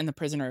Potter and the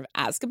Prisoner of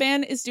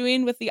Azkaban is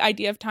doing with the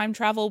idea of time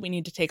travel, we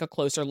need to take a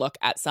closer look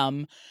at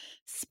some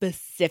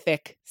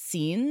specific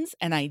scenes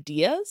and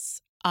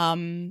ideas.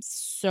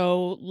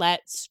 So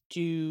let's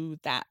do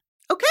that.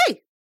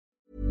 Okay.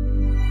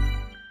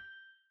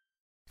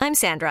 I'm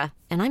Sandra,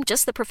 and I'm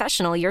just the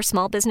professional your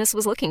small business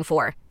was looking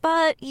for.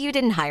 But you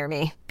didn't hire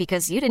me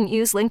because you didn't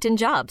use LinkedIn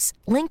Jobs.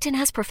 LinkedIn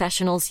has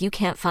professionals you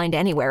can't find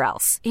anywhere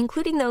else,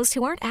 including those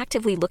who aren't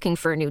actively looking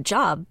for a new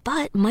job,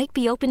 but might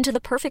be open to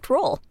the perfect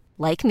role,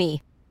 like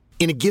me.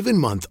 In a given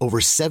month, over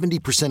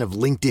 70% of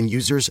LinkedIn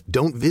users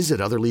don't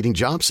visit other leading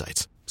job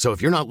sites. So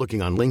if you're not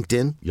looking on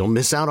LinkedIn, you'll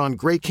miss out on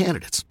great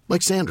candidates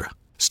like Sandra.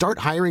 Start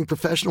hiring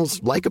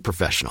professionals like a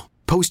professional.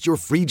 Post your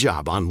free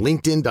job on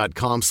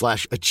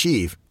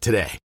linkedin.com/achieve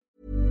today.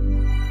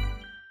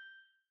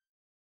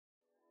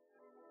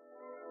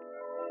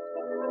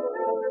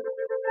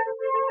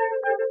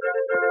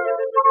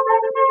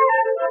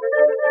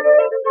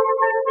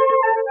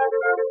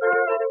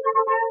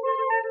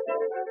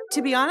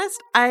 To be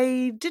honest,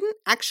 I didn't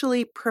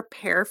actually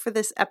prepare for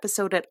this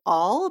episode at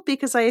all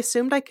because I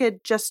assumed I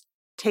could just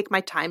take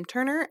my time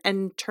turner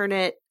and turn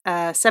it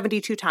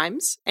 72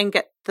 times and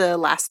get the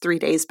last 3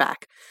 days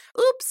back.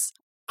 Oops,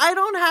 I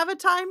don't have a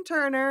time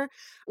turner.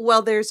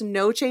 Well, there's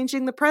no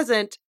changing the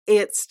present.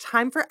 It's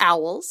time for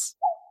Owls,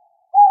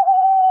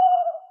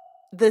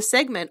 the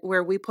segment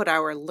where we put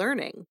our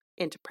learning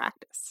into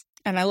practice.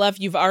 And I love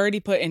you've already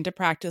put into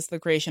practice the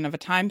creation of a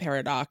time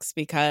paradox,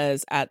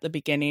 because at the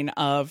beginning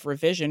of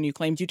revision, you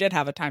claimed you did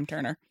have a time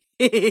turner.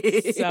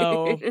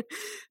 So,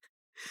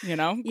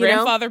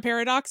 grandfather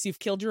paradox, you've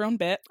killed your own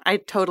bit. I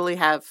totally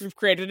have. You've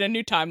created a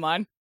new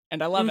timeline,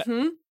 and I love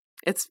it.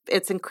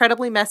 It's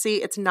incredibly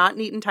messy. It's not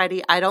neat and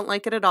tidy. I don't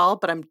like it at all,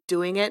 but I'm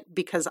doing it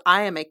because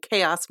I am a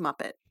chaos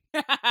Muppet.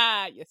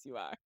 Yes, you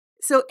are.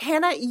 So,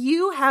 Hannah,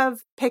 you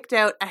have picked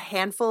out a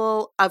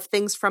handful of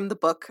things from the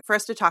book for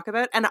us to talk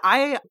about, and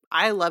I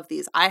love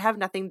these. I have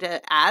nothing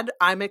to add.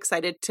 I'm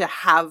excited to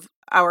have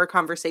our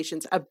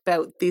conversations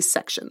about these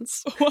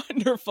sections.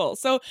 Wonderful.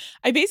 So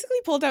I basically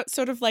pulled out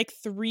sort of like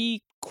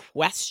 3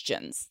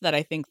 questions that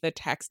I think the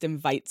text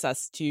invites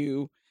us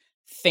to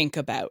think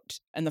about.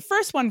 And the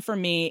first one for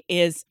me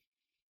is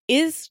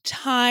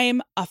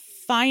time a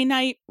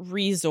finite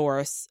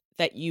resource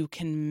that you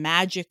can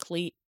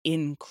magically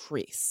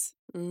increase?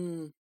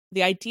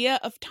 The idea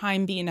of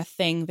time being a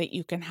thing that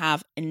you can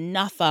have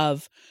enough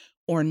of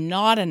or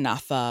not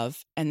enough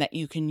of, and that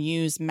you can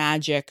use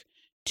magic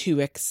to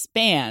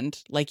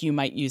expand, like you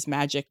might use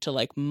magic to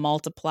like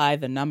multiply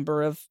the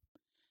number of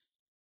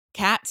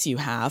cats you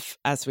have,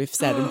 as we've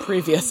said in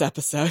previous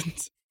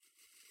episodes,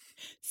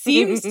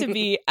 seems to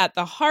be at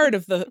the heart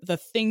of the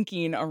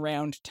thinking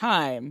around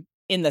time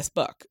in this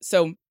book.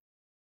 So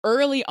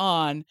early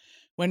on,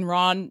 when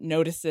Ron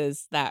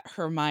notices that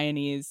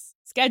Hermione's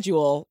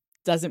schedule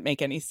doesn't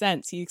make any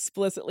sense, he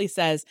explicitly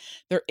says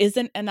there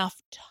isn't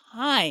enough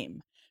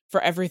time for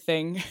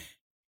everything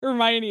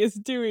Hermione is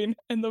doing,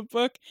 and the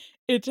book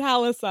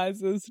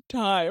italicizes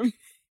time.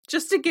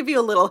 Just to give you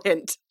a little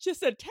hint.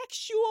 Just a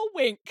textual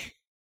wink.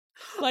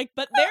 Like,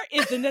 but there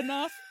isn't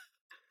enough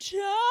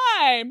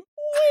time.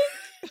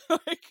 Wink.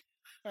 Like,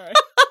 all right.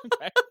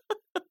 Okay.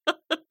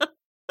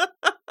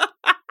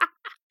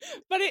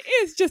 But it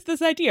is just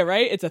this idea,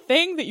 right? It's a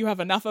thing that you have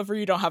enough of or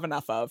you don't have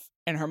enough of.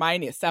 And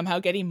Hermione is somehow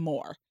getting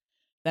more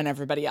than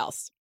everybody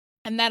else.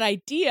 And that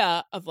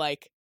idea of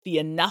like the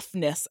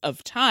enoughness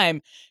of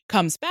time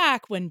comes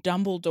back when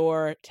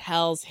Dumbledore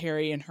tells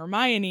Harry and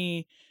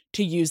Hermione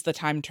to use the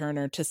time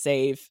turner to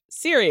save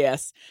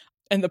Sirius.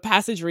 And the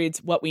passage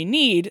reads, "What we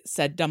need,"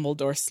 said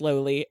Dumbledore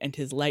slowly, and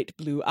his light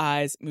blue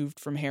eyes moved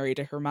from Harry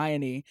to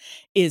Hermione,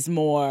 "is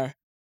more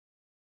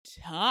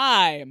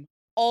time."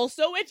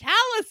 Also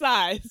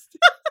italicized.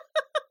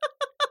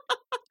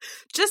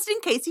 Just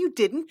in case you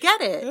didn't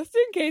get it. Just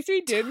in case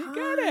we didn't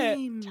get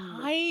it.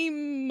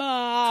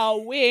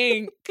 Time.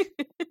 Wink.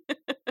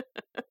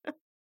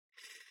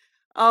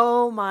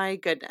 Oh my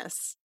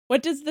goodness.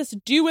 What does this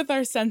do with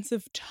our sense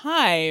of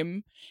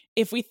time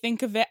if we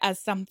think of it as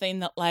something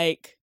that,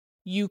 like,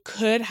 you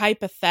could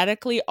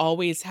hypothetically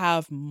always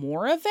have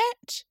more of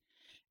it?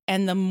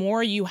 And the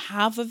more you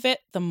have of it,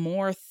 the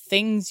more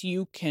things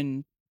you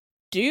can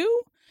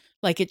do?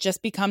 Like, it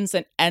just becomes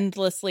an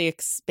endlessly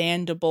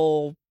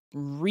expandable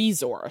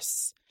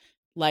resource,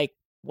 like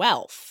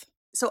wealth.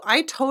 So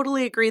I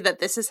totally agree that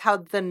this is how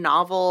the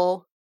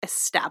novel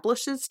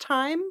establishes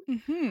time.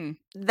 Mm-hmm.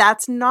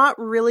 That's not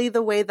really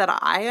the way that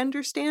I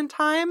understand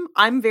time.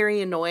 I'm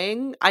very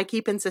annoying. I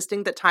keep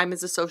insisting that time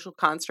is a social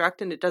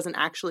construct and it doesn't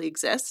actually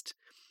exist.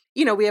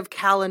 You know, we have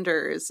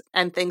calendars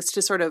and things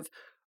to sort of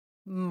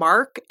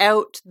mark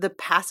out the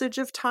passage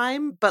of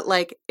time, but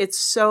like it's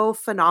so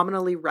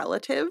phenomenally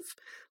relative,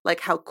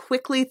 like how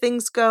quickly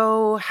things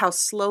go, how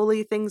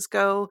slowly things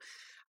go.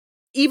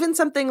 Even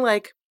something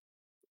like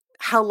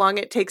how long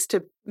it takes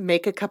to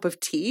make a cup of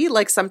tea.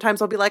 Like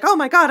sometimes I'll be like, oh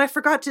my God, I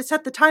forgot to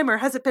set the timer.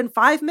 Has it been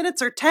 5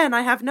 minutes or 10?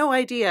 I have no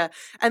idea.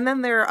 And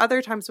then there are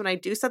other times when I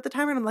do set the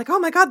timer and I'm like, oh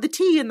my God, the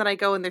tea. And then I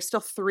go and there's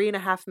still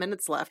 3.5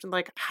 minutes left. And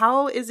like,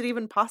 how is it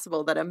even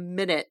possible that a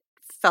minute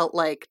felt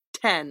like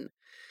 10?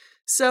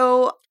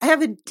 So I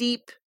have a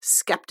deep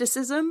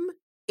skepticism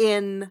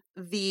in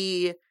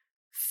the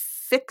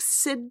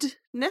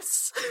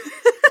fixedness,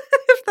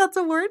 if that's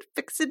a word,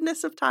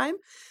 fixedness of time.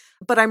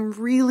 But I'm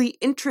really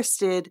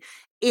interested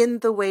in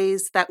the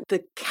ways that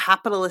the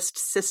capitalist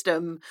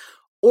system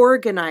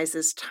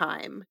organizes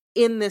time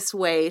in this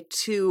way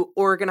to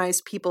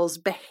organize people's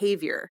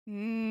behavior.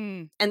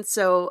 Mm. And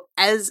so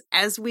as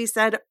we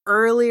said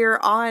earlier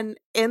on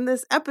in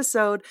this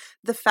episode,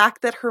 the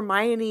fact that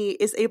Hermione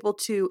is able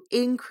to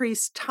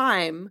increase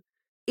time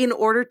in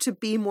order to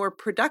be more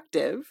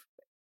productive,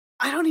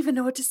 I don't even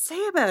know what to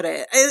say about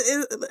it.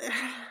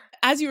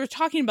 As you were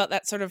talking about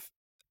that sort of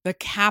the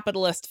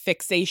capitalist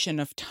fixation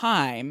of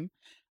time,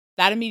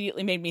 that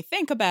immediately made me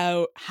think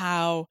about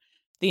how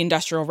the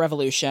Industrial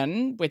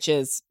Revolution, which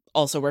is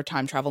also where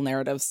time travel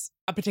narratives,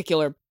 a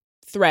particular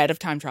thread of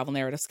time travel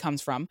narratives comes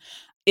from,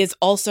 is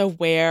also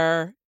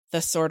where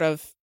the sort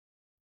of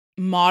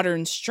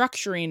modern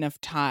structuring of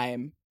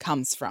time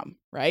comes from,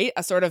 right?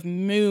 A sort of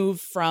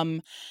move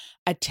from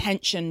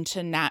attention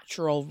to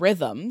natural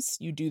rhythms.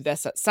 You do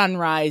this at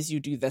sunrise, you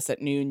do this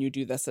at noon, you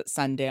do this at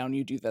sundown,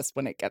 you do this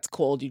when it gets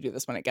cold, you do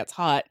this when it gets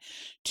hot,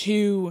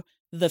 to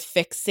the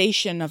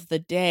fixation of the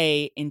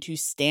day into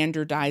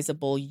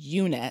standardizable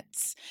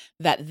units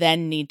that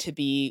then need to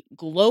be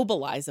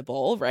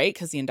globalizable, right?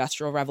 Because the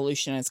Industrial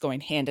Revolution is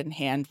going hand in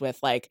hand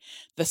with like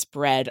the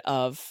spread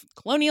of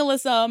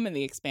colonialism and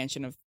the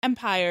expansion of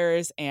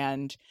empires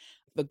and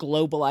the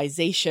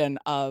globalization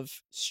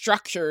of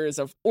structures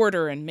of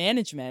order and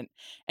management,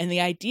 and the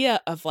idea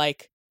of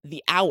like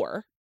the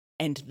hour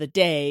and the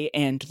day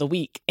and the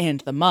week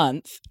and the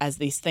month as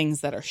these things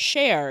that are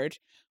shared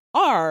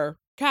are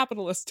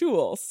capitalist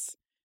tools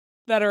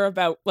that are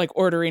about like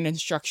ordering and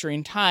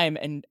structuring time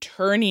and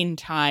turning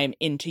time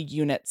into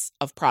units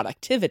of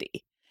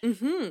productivity.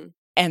 Mm-hmm.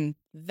 And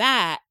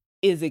that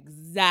is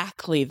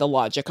exactly the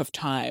logic of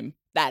time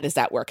that is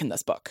at work in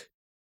this book.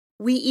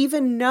 We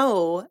even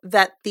know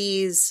that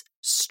these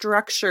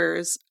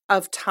structures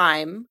of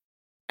time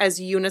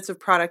as units of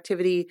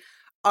productivity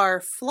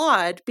are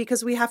flawed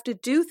because we have to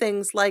do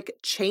things like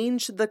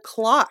change the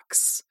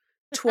clocks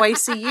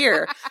twice a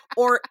year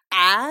or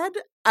add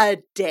a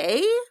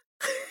day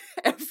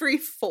every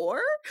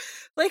 4.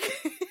 Like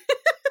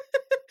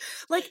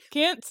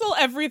cancel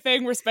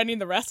everything. We're spending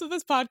the rest of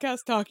this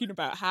podcast talking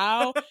about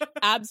how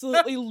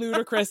absolutely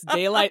ludicrous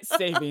daylight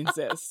savings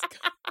is.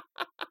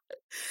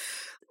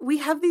 We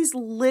have these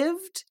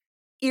lived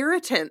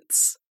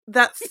irritants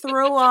that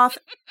throw off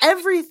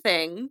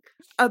everything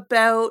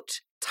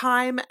about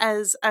time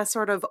as a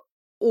sort of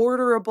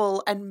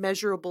orderable and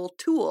measurable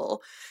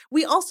tool.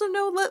 We also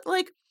know that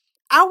like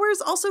hours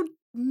also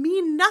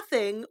mean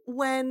nothing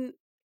when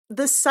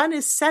the sun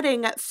is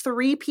setting at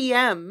 3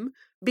 p.m.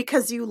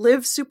 because you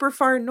live super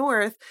far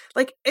north.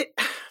 Like it.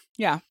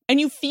 Yeah. And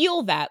you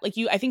feel that, like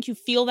I think you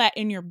feel that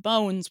in your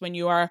bones when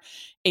you are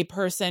a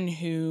person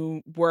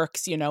who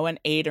works, you know, an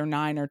 8 or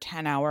 9 or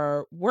 10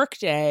 hour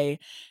workday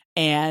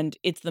and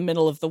it's the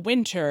middle of the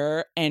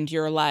winter and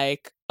you're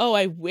like, oh,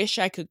 I wish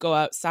I could go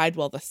outside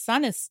while the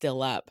sun is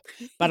still up,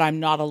 but I'm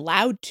not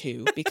allowed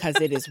to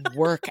because it is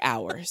work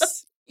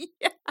hours.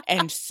 Yeah.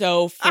 And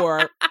so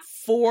for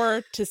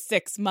 4 to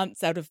 6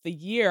 months out of the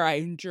year, I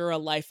endure a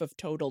life of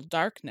total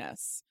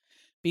darkness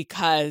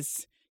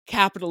because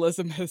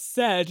capitalism has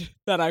said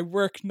that I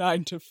work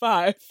 9 to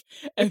 5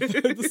 and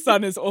the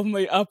sun is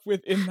only up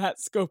within that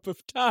scope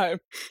of time.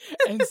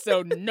 And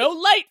so no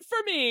light for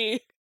me.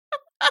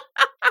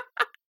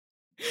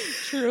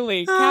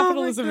 Truly,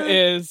 capitalism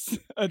is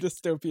a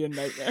dystopian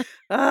nightmare.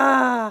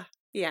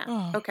 Yeah.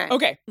 Oh. Okay.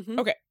 Okay. Mm-hmm.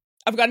 Okay.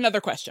 I've got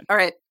another question. All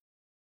right.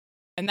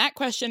 And that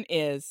question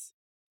is,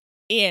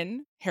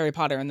 in Harry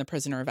Potter and the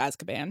Prisoner of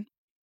Azkaban,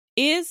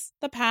 is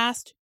the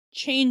past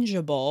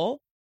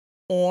changeable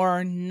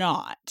or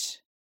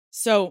not?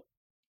 So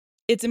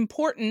it's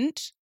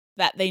important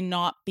that they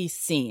not be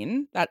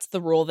seen. That's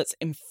the rule that's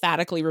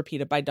emphatically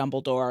repeated by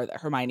Dumbledore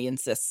that Hermione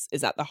insists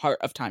is at the heart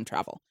of time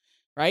travel,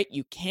 right?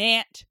 You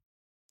can't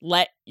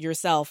let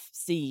yourself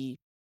see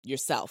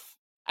yourself.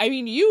 I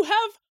mean, you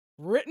have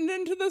written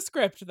into the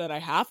script that I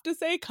have to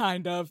say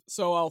kind of,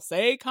 so I'll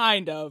say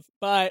kind of,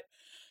 but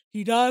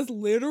he does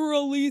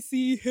literally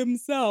see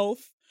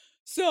himself.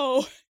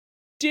 So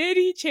did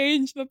he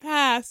change the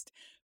past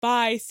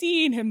by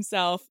seeing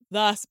himself,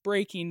 thus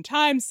breaking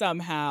time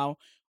somehow?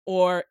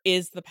 or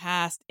is the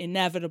past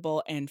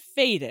inevitable and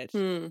fated?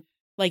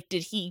 Like,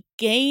 did he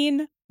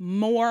gain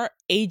more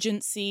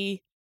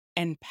agency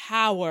and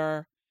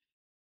power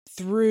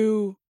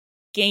through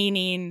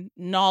gaining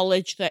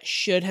knowledge that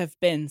should have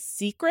been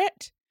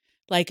secret?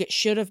 Like, it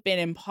should have been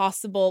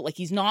impossible. Like,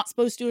 he's not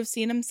supposed to have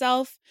seen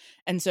himself.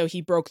 And so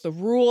he broke the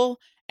rule.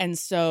 And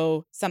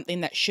so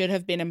something that should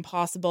have been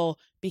impossible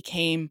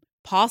became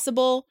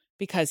possible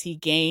because he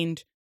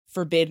gained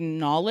forbidden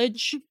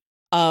knowledge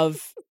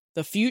of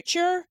the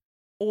future?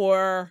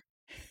 Or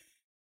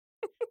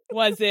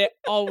was it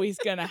always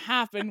going to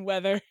happen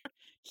whether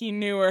he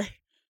knew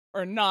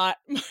or not?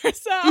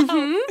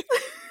 Marcel?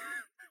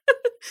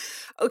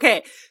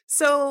 Okay,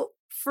 so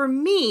for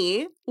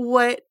me,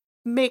 what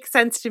makes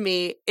sense to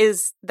me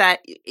is that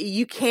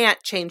you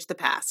can't change the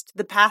past.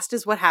 The past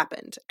is what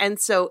happened. And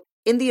so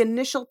in the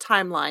initial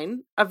timeline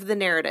of the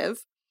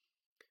narrative,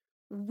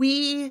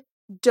 we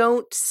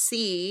don't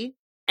see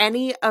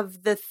any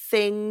of the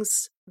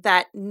things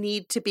that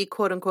need to be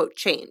quote unquote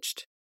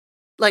changed.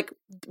 Like,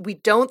 we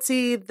don't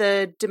see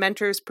the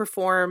Dementors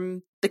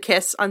perform the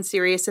kiss on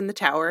Sirius in the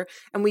tower,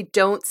 and we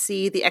don't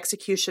see the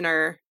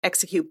executioner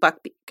execute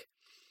Buckbeak.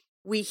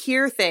 We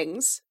hear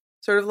things,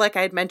 sort of like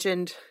I had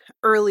mentioned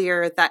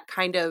earlier, that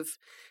kind of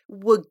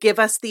will give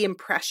us the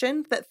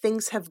impression that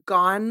things have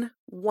gone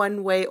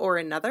one way or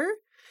another.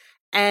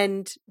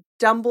 And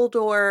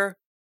Dumbledore,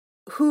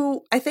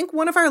 who I think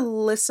one of our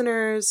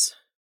listeners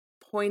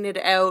pointed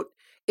out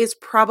is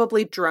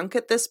probably drunk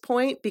at this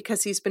point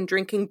because he's been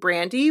drinking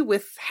brandy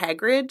with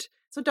Hagrid.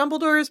 So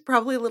Dumbledore is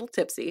probably a little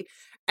tipsy.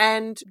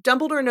 And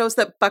Dumbledore knows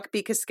that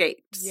Buckbeak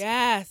escapes.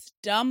 Yes,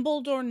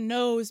 Dumbledore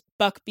knows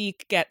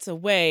Buckbeak gets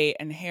away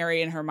and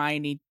Harry and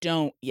Hermione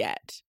don't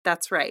yet.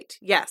 That's right.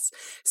 Yes.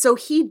 So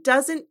he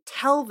doesn't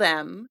tell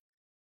them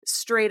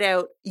straight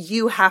out,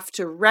 you have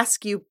to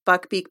rescue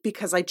Buckbeak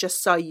because I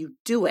just saw you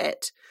do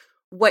it.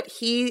 What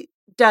he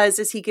does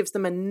is he gives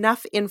them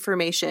enough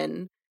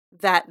information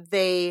that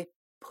they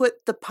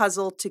put the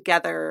puzzle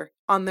together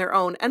on their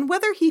own. And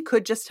whether he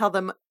could just tell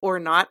them or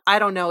not, I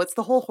don't know. It's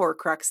the whole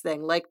Horcrux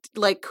thing.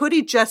 Like, could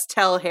he just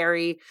tell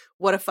Harry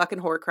what a fucking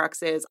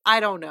Horcrux is? I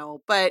don't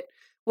know. But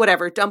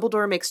whatever.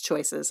 Dumbledore makes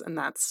choices, and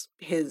that's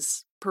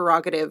his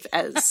prerogative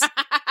as,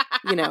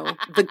 you know,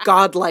 the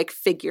godlike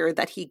figure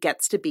that he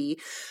gets to be.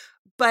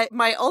 But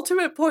my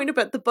ultimate point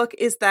about the book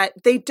is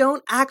that they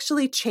don't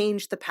actually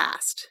change the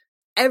past.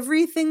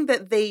 Everything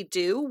that they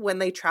do when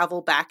they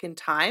travel back in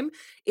time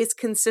is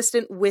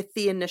consistent with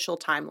the initial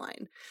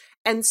timeline.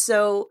 And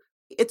so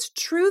it's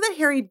true that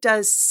Harry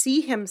does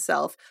see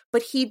himself,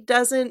 but he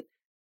doesn't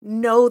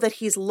know that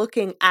he's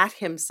looking at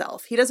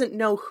himself. He doesn't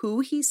know who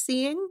he's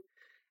seeing,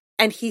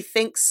 and he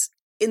thinks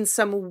in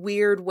some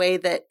weird way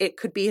that it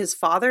could be his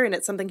father, and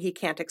it's something he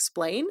can't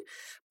explain.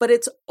 But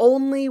it's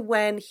only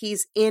when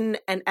he's in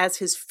and as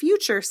his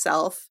future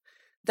self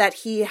that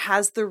he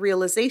has the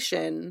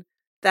realization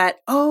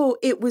that, oh,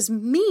 it was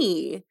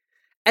me.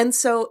 And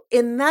so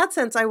in that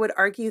sense, I would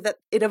argue that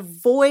it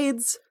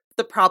avoids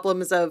the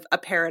problems of a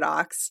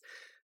paradox.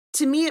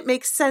 To me, it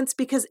makes sense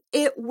because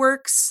it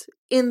works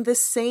in the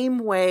same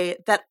way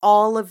that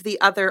all of the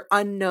other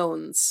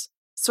unknowns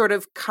sort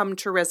of come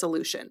to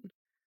resolution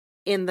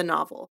in the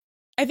novel.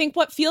 I think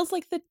what feels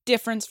like the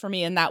difference for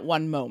me in that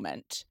one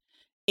moment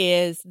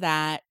is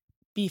that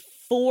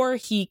before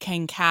he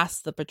can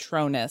cast the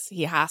Patronus,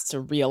 he has to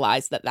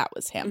realize that that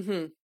was him.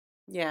 Mm-hmm.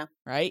 Yeah.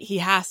 Right? He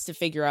has to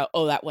figure out,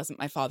 oh, that wasn't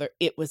my father.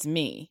 It was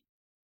me.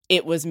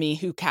 It was me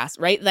who cast,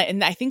 right?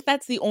 And I think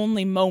that's the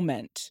only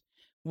moment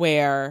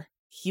where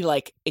he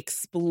like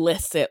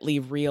explicitly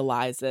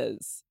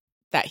realizes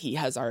that he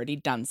has already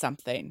done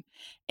something.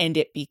 And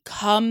it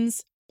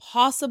becomes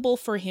possible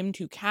for him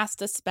to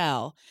cast a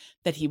spell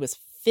that he was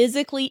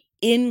physically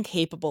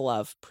incapable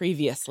of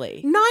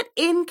previously. Not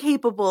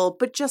incapable,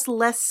 but just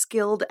less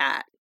skilled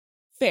at.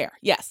 Fair.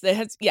 Yes.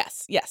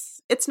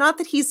 Yes. It's not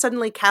that he's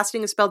suddenly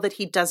casting a spell that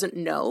he doesn't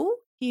know.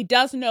 He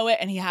does know it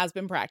and he has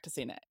been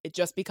practicing it. It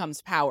just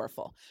becomes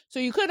powerful. So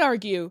you could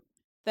argue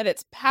that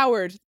it's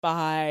powered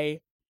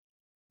by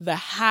the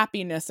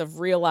happiness of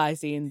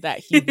realizing that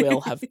he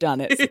will have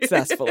done it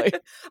successfully.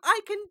 I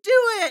can do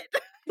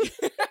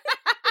it.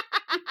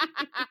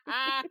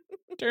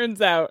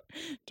 Turns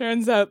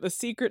out the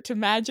secret to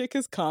magic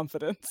is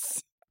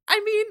confidence. I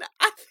mean,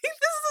 I think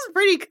this is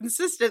pretty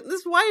consistent.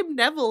 This is why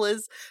Neville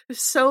is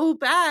so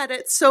bad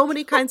at so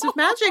many kinds of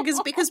magic, is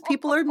because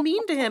people are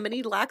mean to him and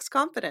he lacks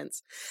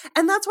confidence.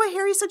 And that's why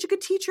Harry's such a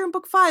good teacher in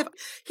book 5.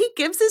 He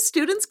gives his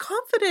students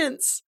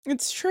confidence.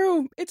 It's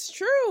true.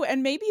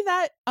 And maybe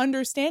that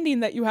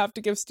understanding that you have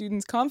to give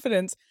students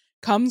confidence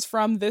comes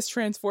from this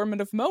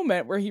transformative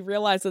moment where he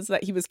realizes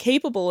that he was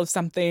capable of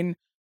something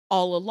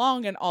all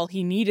along, and all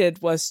he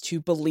needed was to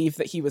believe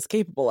that he was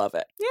capable of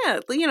it. Yeah,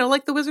 you know,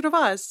 like the Wizard of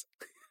Oz.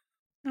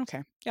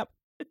 Okay. Yep.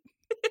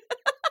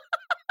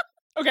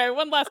 Okay,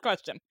 one last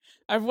question.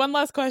 I have one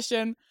last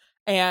question,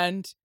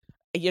 and,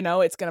 you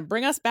know, it's going to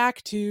bring us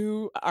back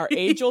to our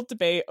age-old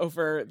debate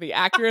over the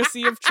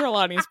accuracy of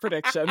Trelawney's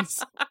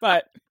predictions.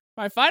 But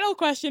my final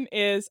question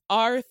is,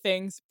 are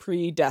things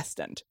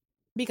predestined?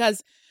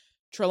 Because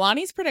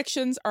Trelawney's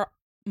predictions are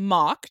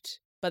mocked,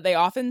 but they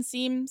often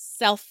seem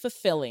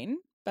self-fulfilling.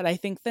 But I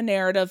think the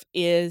narrative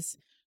is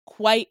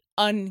quite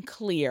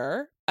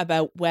unclear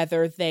about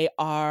whether they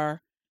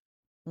are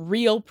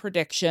real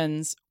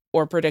predictions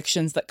or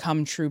predictions that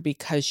come true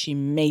because she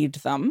made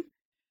them.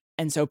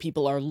 And so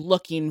people are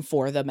looking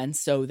for them, and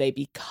so they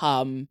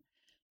become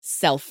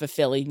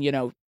self-fulfilling. You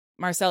know,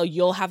 Marcel,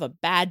 you'll have a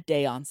bad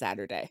day on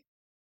Saturday.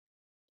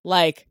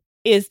 Like,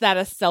 is that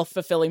a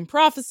self-fulfilling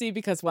prophecy?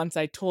 Because once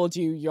I told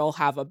you you'll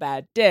have a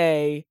bad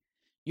day,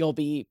 you'll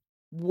be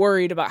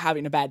worried about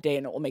having a bad day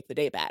and it will make the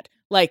day bad.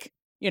 Like,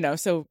 you know,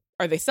 so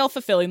are they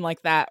self-fulfilling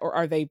like that, or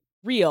are they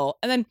real?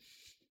 And then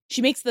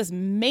she makes this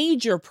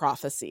major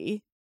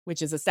prophecy,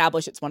 which is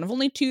established. It's one of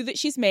only 2 that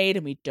she's made,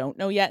 and we don't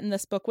know yet in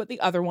this book what the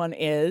other one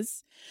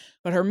is.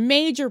 But her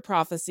major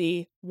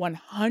prophecy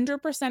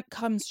 100%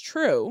 comes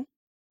true.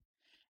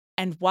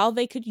 And while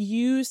they could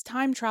use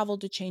time travel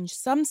to change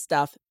some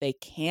stuff, they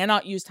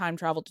cannot use time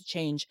travel to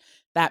change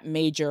that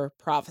major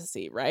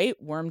prophecy, right?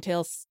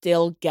 Wormtail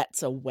still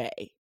gets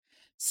away.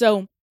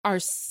 So are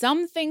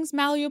some things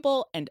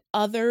malleable and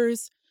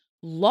others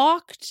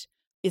locked?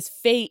 Is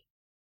fate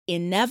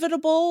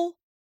inevitable,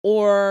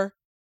 or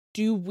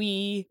do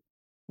we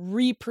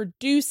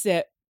reproduce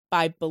it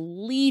by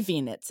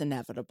believing it's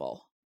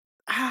inevitable?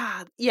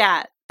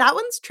 Yeah, that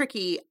one's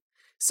tricky.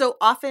 So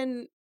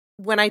often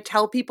when I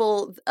tell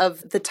people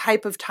of the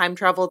type of time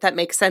travel that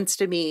makes sense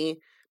to me,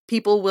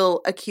 people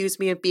will accuse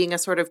me of being a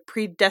sort of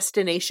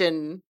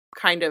predestination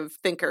kind of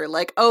thinker.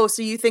 Like, oh,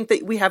 so you think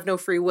that we have no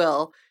free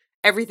will?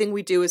 Everything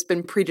we do has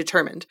been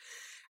predetermined.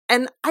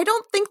 And I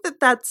don't think that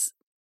that's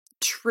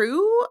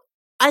true.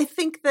 I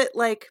think that,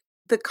 like,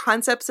 the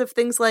concepts of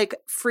things like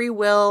free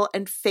will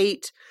and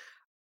fate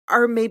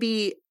are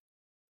maybe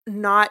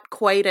not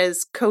quite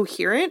as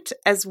coherent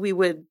as we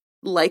would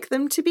like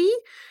them to be.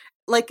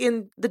 Like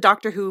in the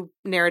Doctor Who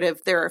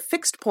narrative, there are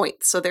fixed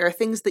points. So there are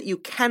things that you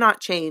cannot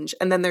change,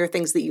 and then there are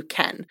things that you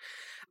can.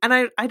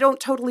 And I don't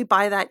totally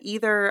buy that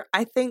either.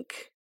 I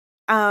think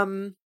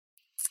my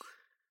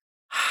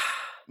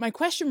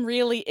question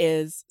really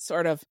is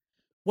sort of,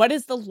 what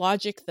is the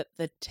logic that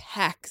the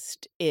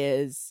text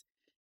is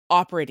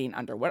operating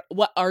under?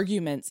 What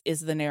arguments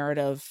is the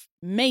narrative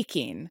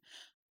making?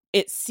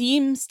 It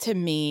seems to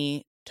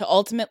me to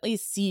ultimately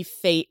see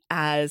fate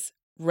as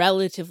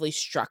relatively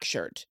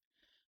structured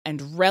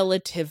and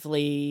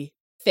relatively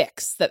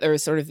fixed, that there are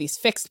sort of these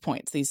fixed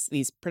points.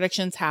 These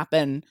predictions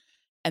happen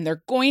and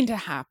they're going to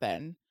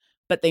happen,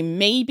 but they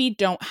maybe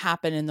don't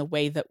happen in the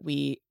way that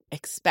we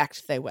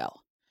expect they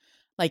will.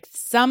 Like,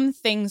 some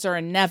things are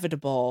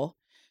inevitable,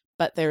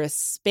 but there is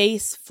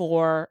space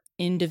for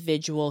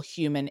individual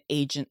human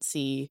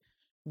agency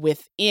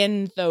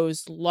within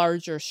those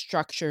larger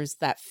structures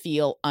that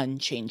feel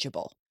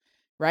unchangeable,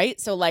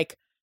 right? So, like,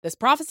 this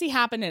prophecy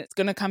happened and it's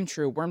going to come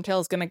true. Wormtail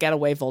is going to get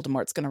away.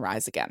 Voldemort's going to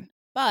rise again.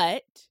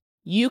 But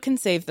you can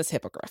save this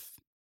hippogriff,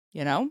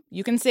 you know?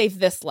 You can save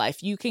this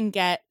life. You can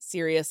get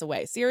Sirius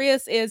away.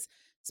 Sirius is,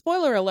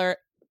 spoiler alert,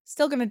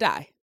 still going to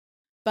die.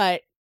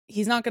 But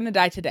he's not going to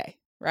die today,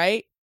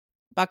 right?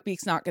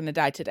 Buckbeak's not going to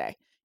die today.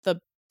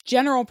 The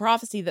general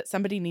prophecy that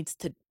somebody needs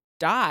to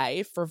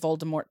die for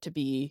Voldemort to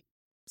be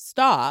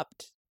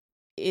stopped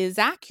is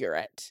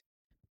accurate,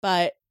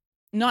 but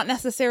not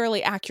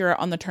necessarily accurate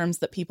on the terms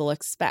that people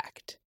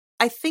expect.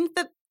 I think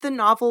that the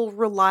novel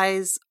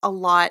relies a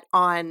lot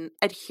on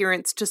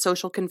adherence to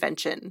social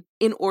convention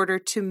in order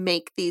to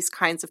make these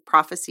kinds of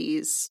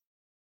prophecies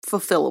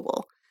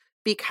fulfillable.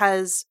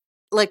 Because,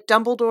 like,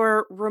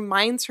 Dumbledore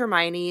reminds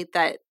Hermione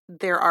that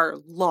there are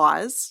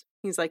laws.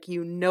 He's like,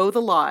 you know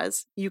the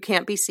laws. You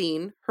can't be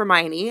seen.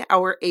 Hermione,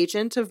 our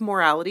agent of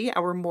morality,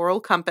 our moral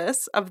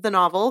compass of the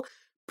novel,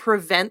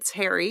 prevents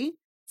Harry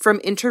from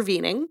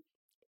intervening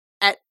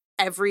at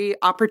every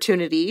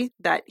opportunity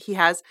that he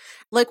has.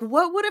 Like,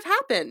 what would have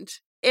happened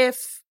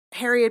if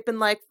Harry had been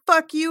like,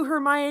 fuck you,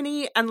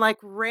 Hermione, and, like,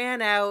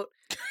 ran out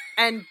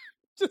and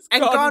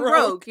and gone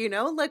rogue, you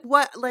know? Like,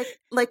 what?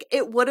 Like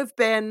it would have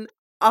been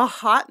a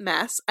hot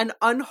mess, an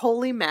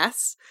unholy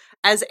mess,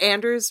 as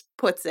Anders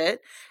puts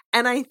it.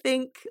 And I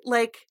think,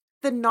 like,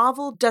 the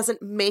novel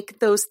doesn't make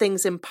those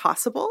things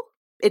impossible.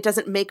 It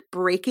doesn't make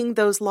breaking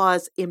those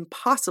laws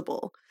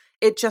impossible.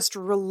 It just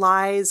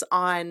relies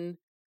on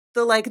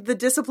the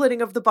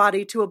disciplining of the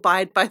body to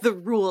abide by the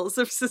rules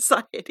of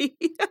society.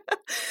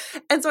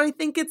 And so I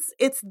think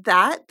it's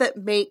that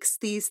makes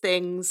these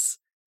things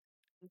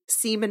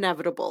seem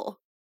inevitable,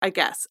 I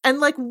guess. And,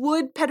 like,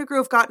 would Pettigrew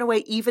have gotten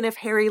away even if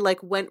Harry,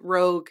 like, went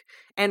rogue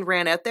and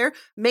ran out there?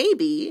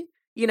 Maybe,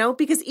 you know,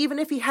 because even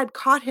if he had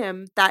caught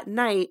him that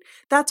night,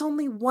 that's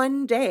only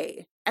one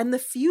day. And the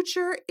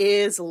future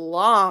is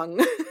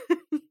long.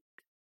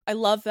 I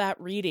love that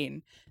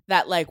reading,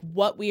 that, like,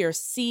 what we are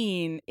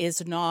seeing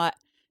is not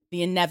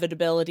the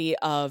inevitability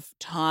of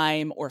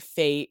time or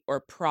fate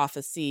or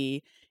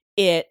prophecy.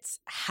 It's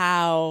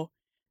how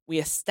we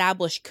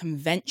establish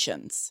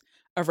conventions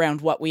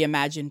around what we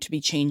imagine to be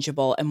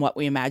changeable and what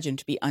we imagine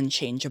to be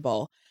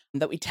unchangeable.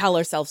 that we tell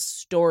ourselves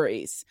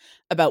stories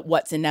about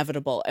what's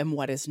inevitable and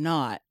what is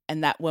not,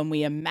 and that when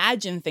we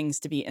imagine things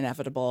to be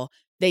inevitable,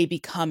 they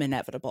become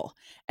inevitable.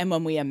 And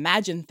when we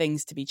imagine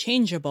things to be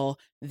changeable,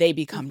 they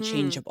become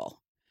changeable.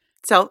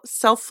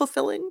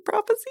 Self-fulfilling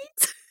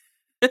prophecies?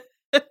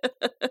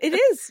 It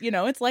is,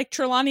 it's like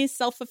Trelawney's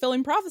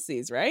self-fulfilling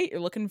prophecies, right?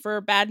 You're looking for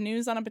bad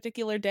news on a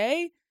particular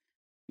day,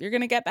 you're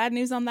going to get bad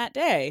news on that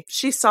day.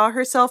 She saw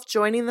herself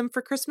joining them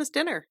for Christmas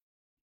dinner.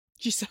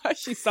 She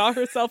saw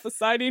herself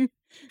assigning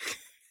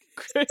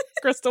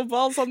crystal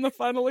balls on the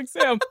final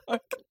exam.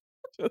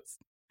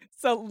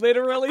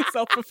 Literally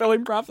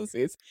self-fulfilling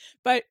prophecies.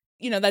 But,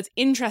 that's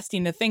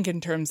interesting to think in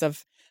terms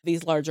of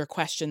these larger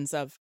questions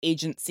of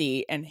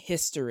agency and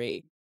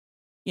history.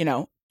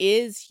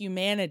 Is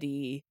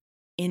humanity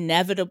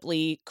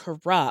inevitably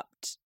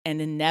corrupt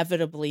and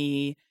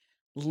inevitably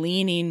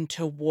leaning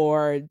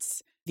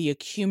towards the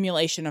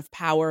accumulation of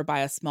power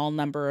by a small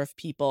number of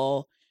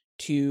people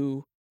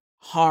to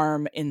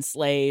harm,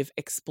 enslave,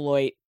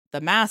 exploit the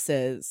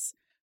masses?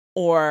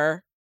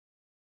 Or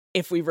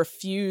if we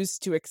refuse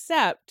to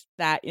accept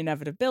that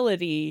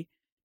inevitability,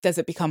 does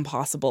it become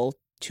possible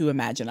to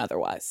imagine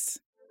otherwise?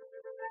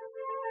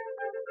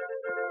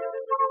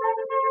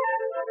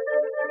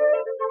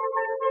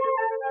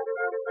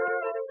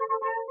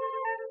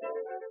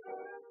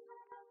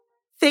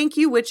 Thank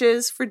you,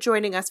 witches, for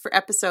joining us for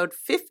episode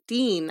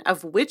 15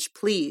 of Witch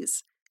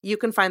Please. You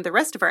can find the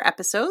rest of our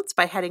episodes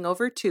by heading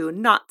over to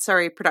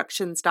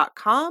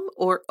NotSorryProductions.com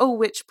or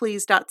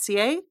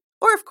ohwitchplease.ca,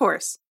 or, of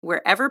course,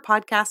 wherever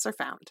podcasts are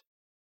found.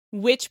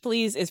 Witch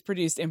Please is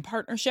produced in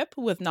partnership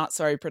with Not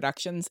Sorry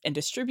Productions and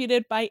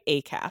distributed by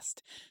Acast.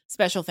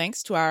 Special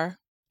thanks to our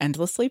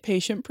endlessly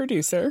patient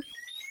producer.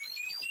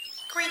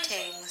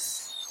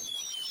 Greetings.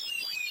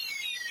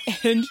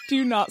 And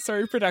to Not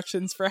Sorry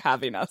Productions for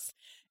having us.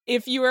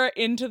 If you are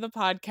into the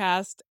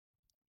podcast,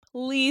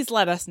 please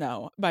let us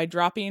know by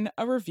dropping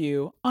a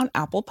review on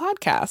Apple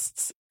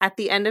Podcasts. At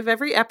the end of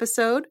every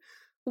episode,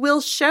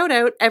 we'll shout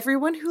out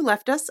everyone who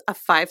left us a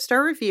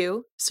 5-star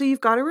review, so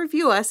you've got to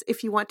review us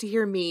if you want to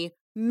hear me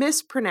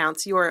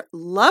mispronounce your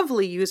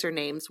lovely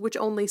usernames, which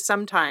only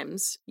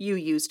sometimes you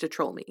use to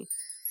troll me.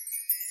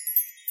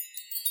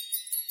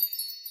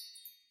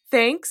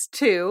 Thanks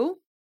to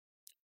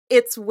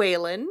It's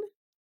Waylon,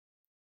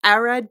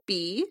 Arad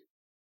B,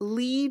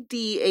 Lee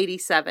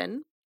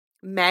D87,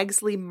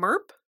 Magsley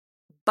Merp,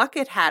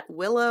 Bucket Hat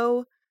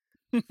Willow,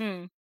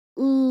 Elis,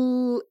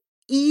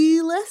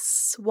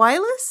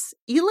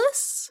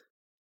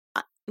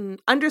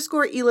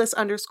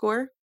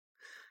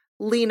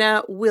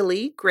 Lena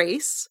Willie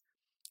Grace,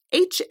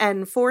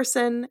 HN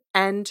Forson,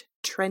 and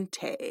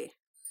Trente.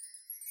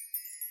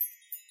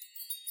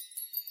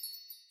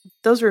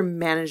 Those were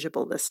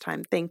manageable this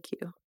time. Thank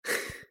you.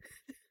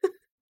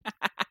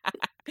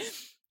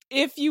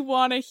 If you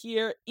want to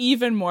hear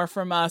even more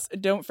from us,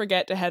 don't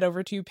forget to head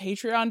over to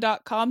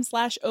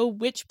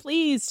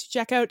patreon.com/ohwitchplease to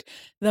check out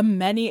the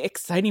many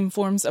exciting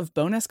forms of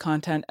bonus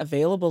content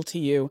available to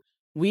you.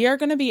 We are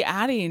going to be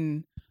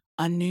adding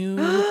a new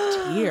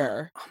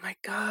tier. Oh my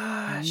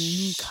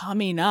gosh.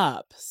 Coming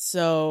up.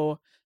 So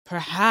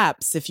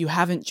perhaps if you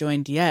haven't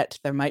joined yet,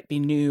 there might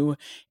be new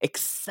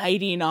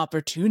exciting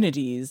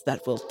opportunities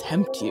that will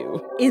tempt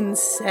you.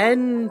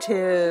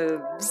 Incentives.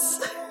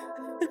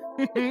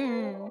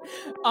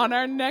 On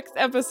our next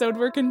episode,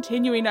 we're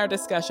continuing our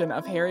discussion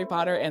of Harry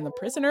Potter and the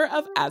Prisoner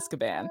of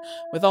Azkaban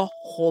with a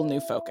whole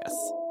new focus.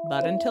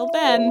 But until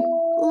then,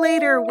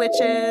 later,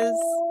 witches.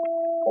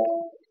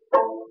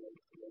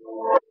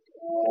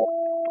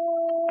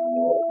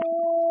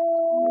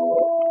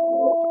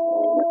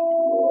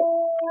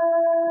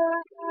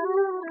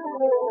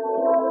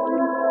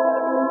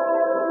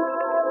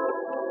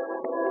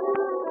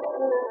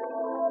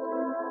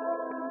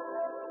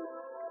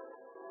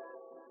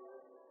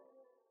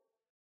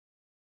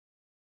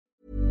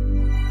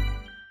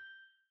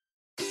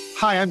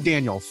 Hi, I'm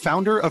Daniel,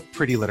 founder of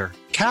Pretty Litter.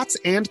 Cats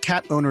and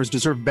cat owners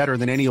deserve better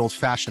than any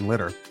old-fashioned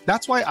litter.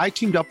 That's why I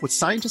teamed up with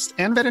scientists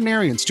and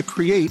veterinarians to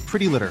create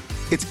Pretty Litter.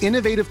 Its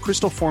innovative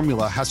crystal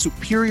formula has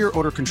superior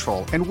odor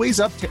control and weighs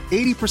up to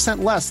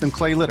 80% less than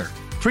clay litter.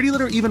 Pretty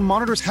Litter even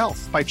monitors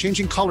health by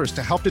changing colors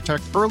to help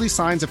detect early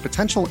signs of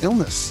potential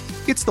illness.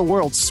 It's the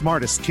world's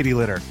smartest kitty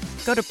litter.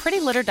 Go to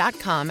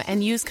prettylitter.com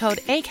and use code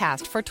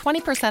ACAST for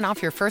 20%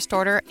 off your first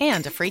order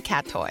and a free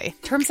cat toy.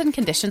 Terms and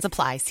conditions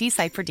apply. See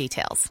site for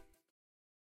details.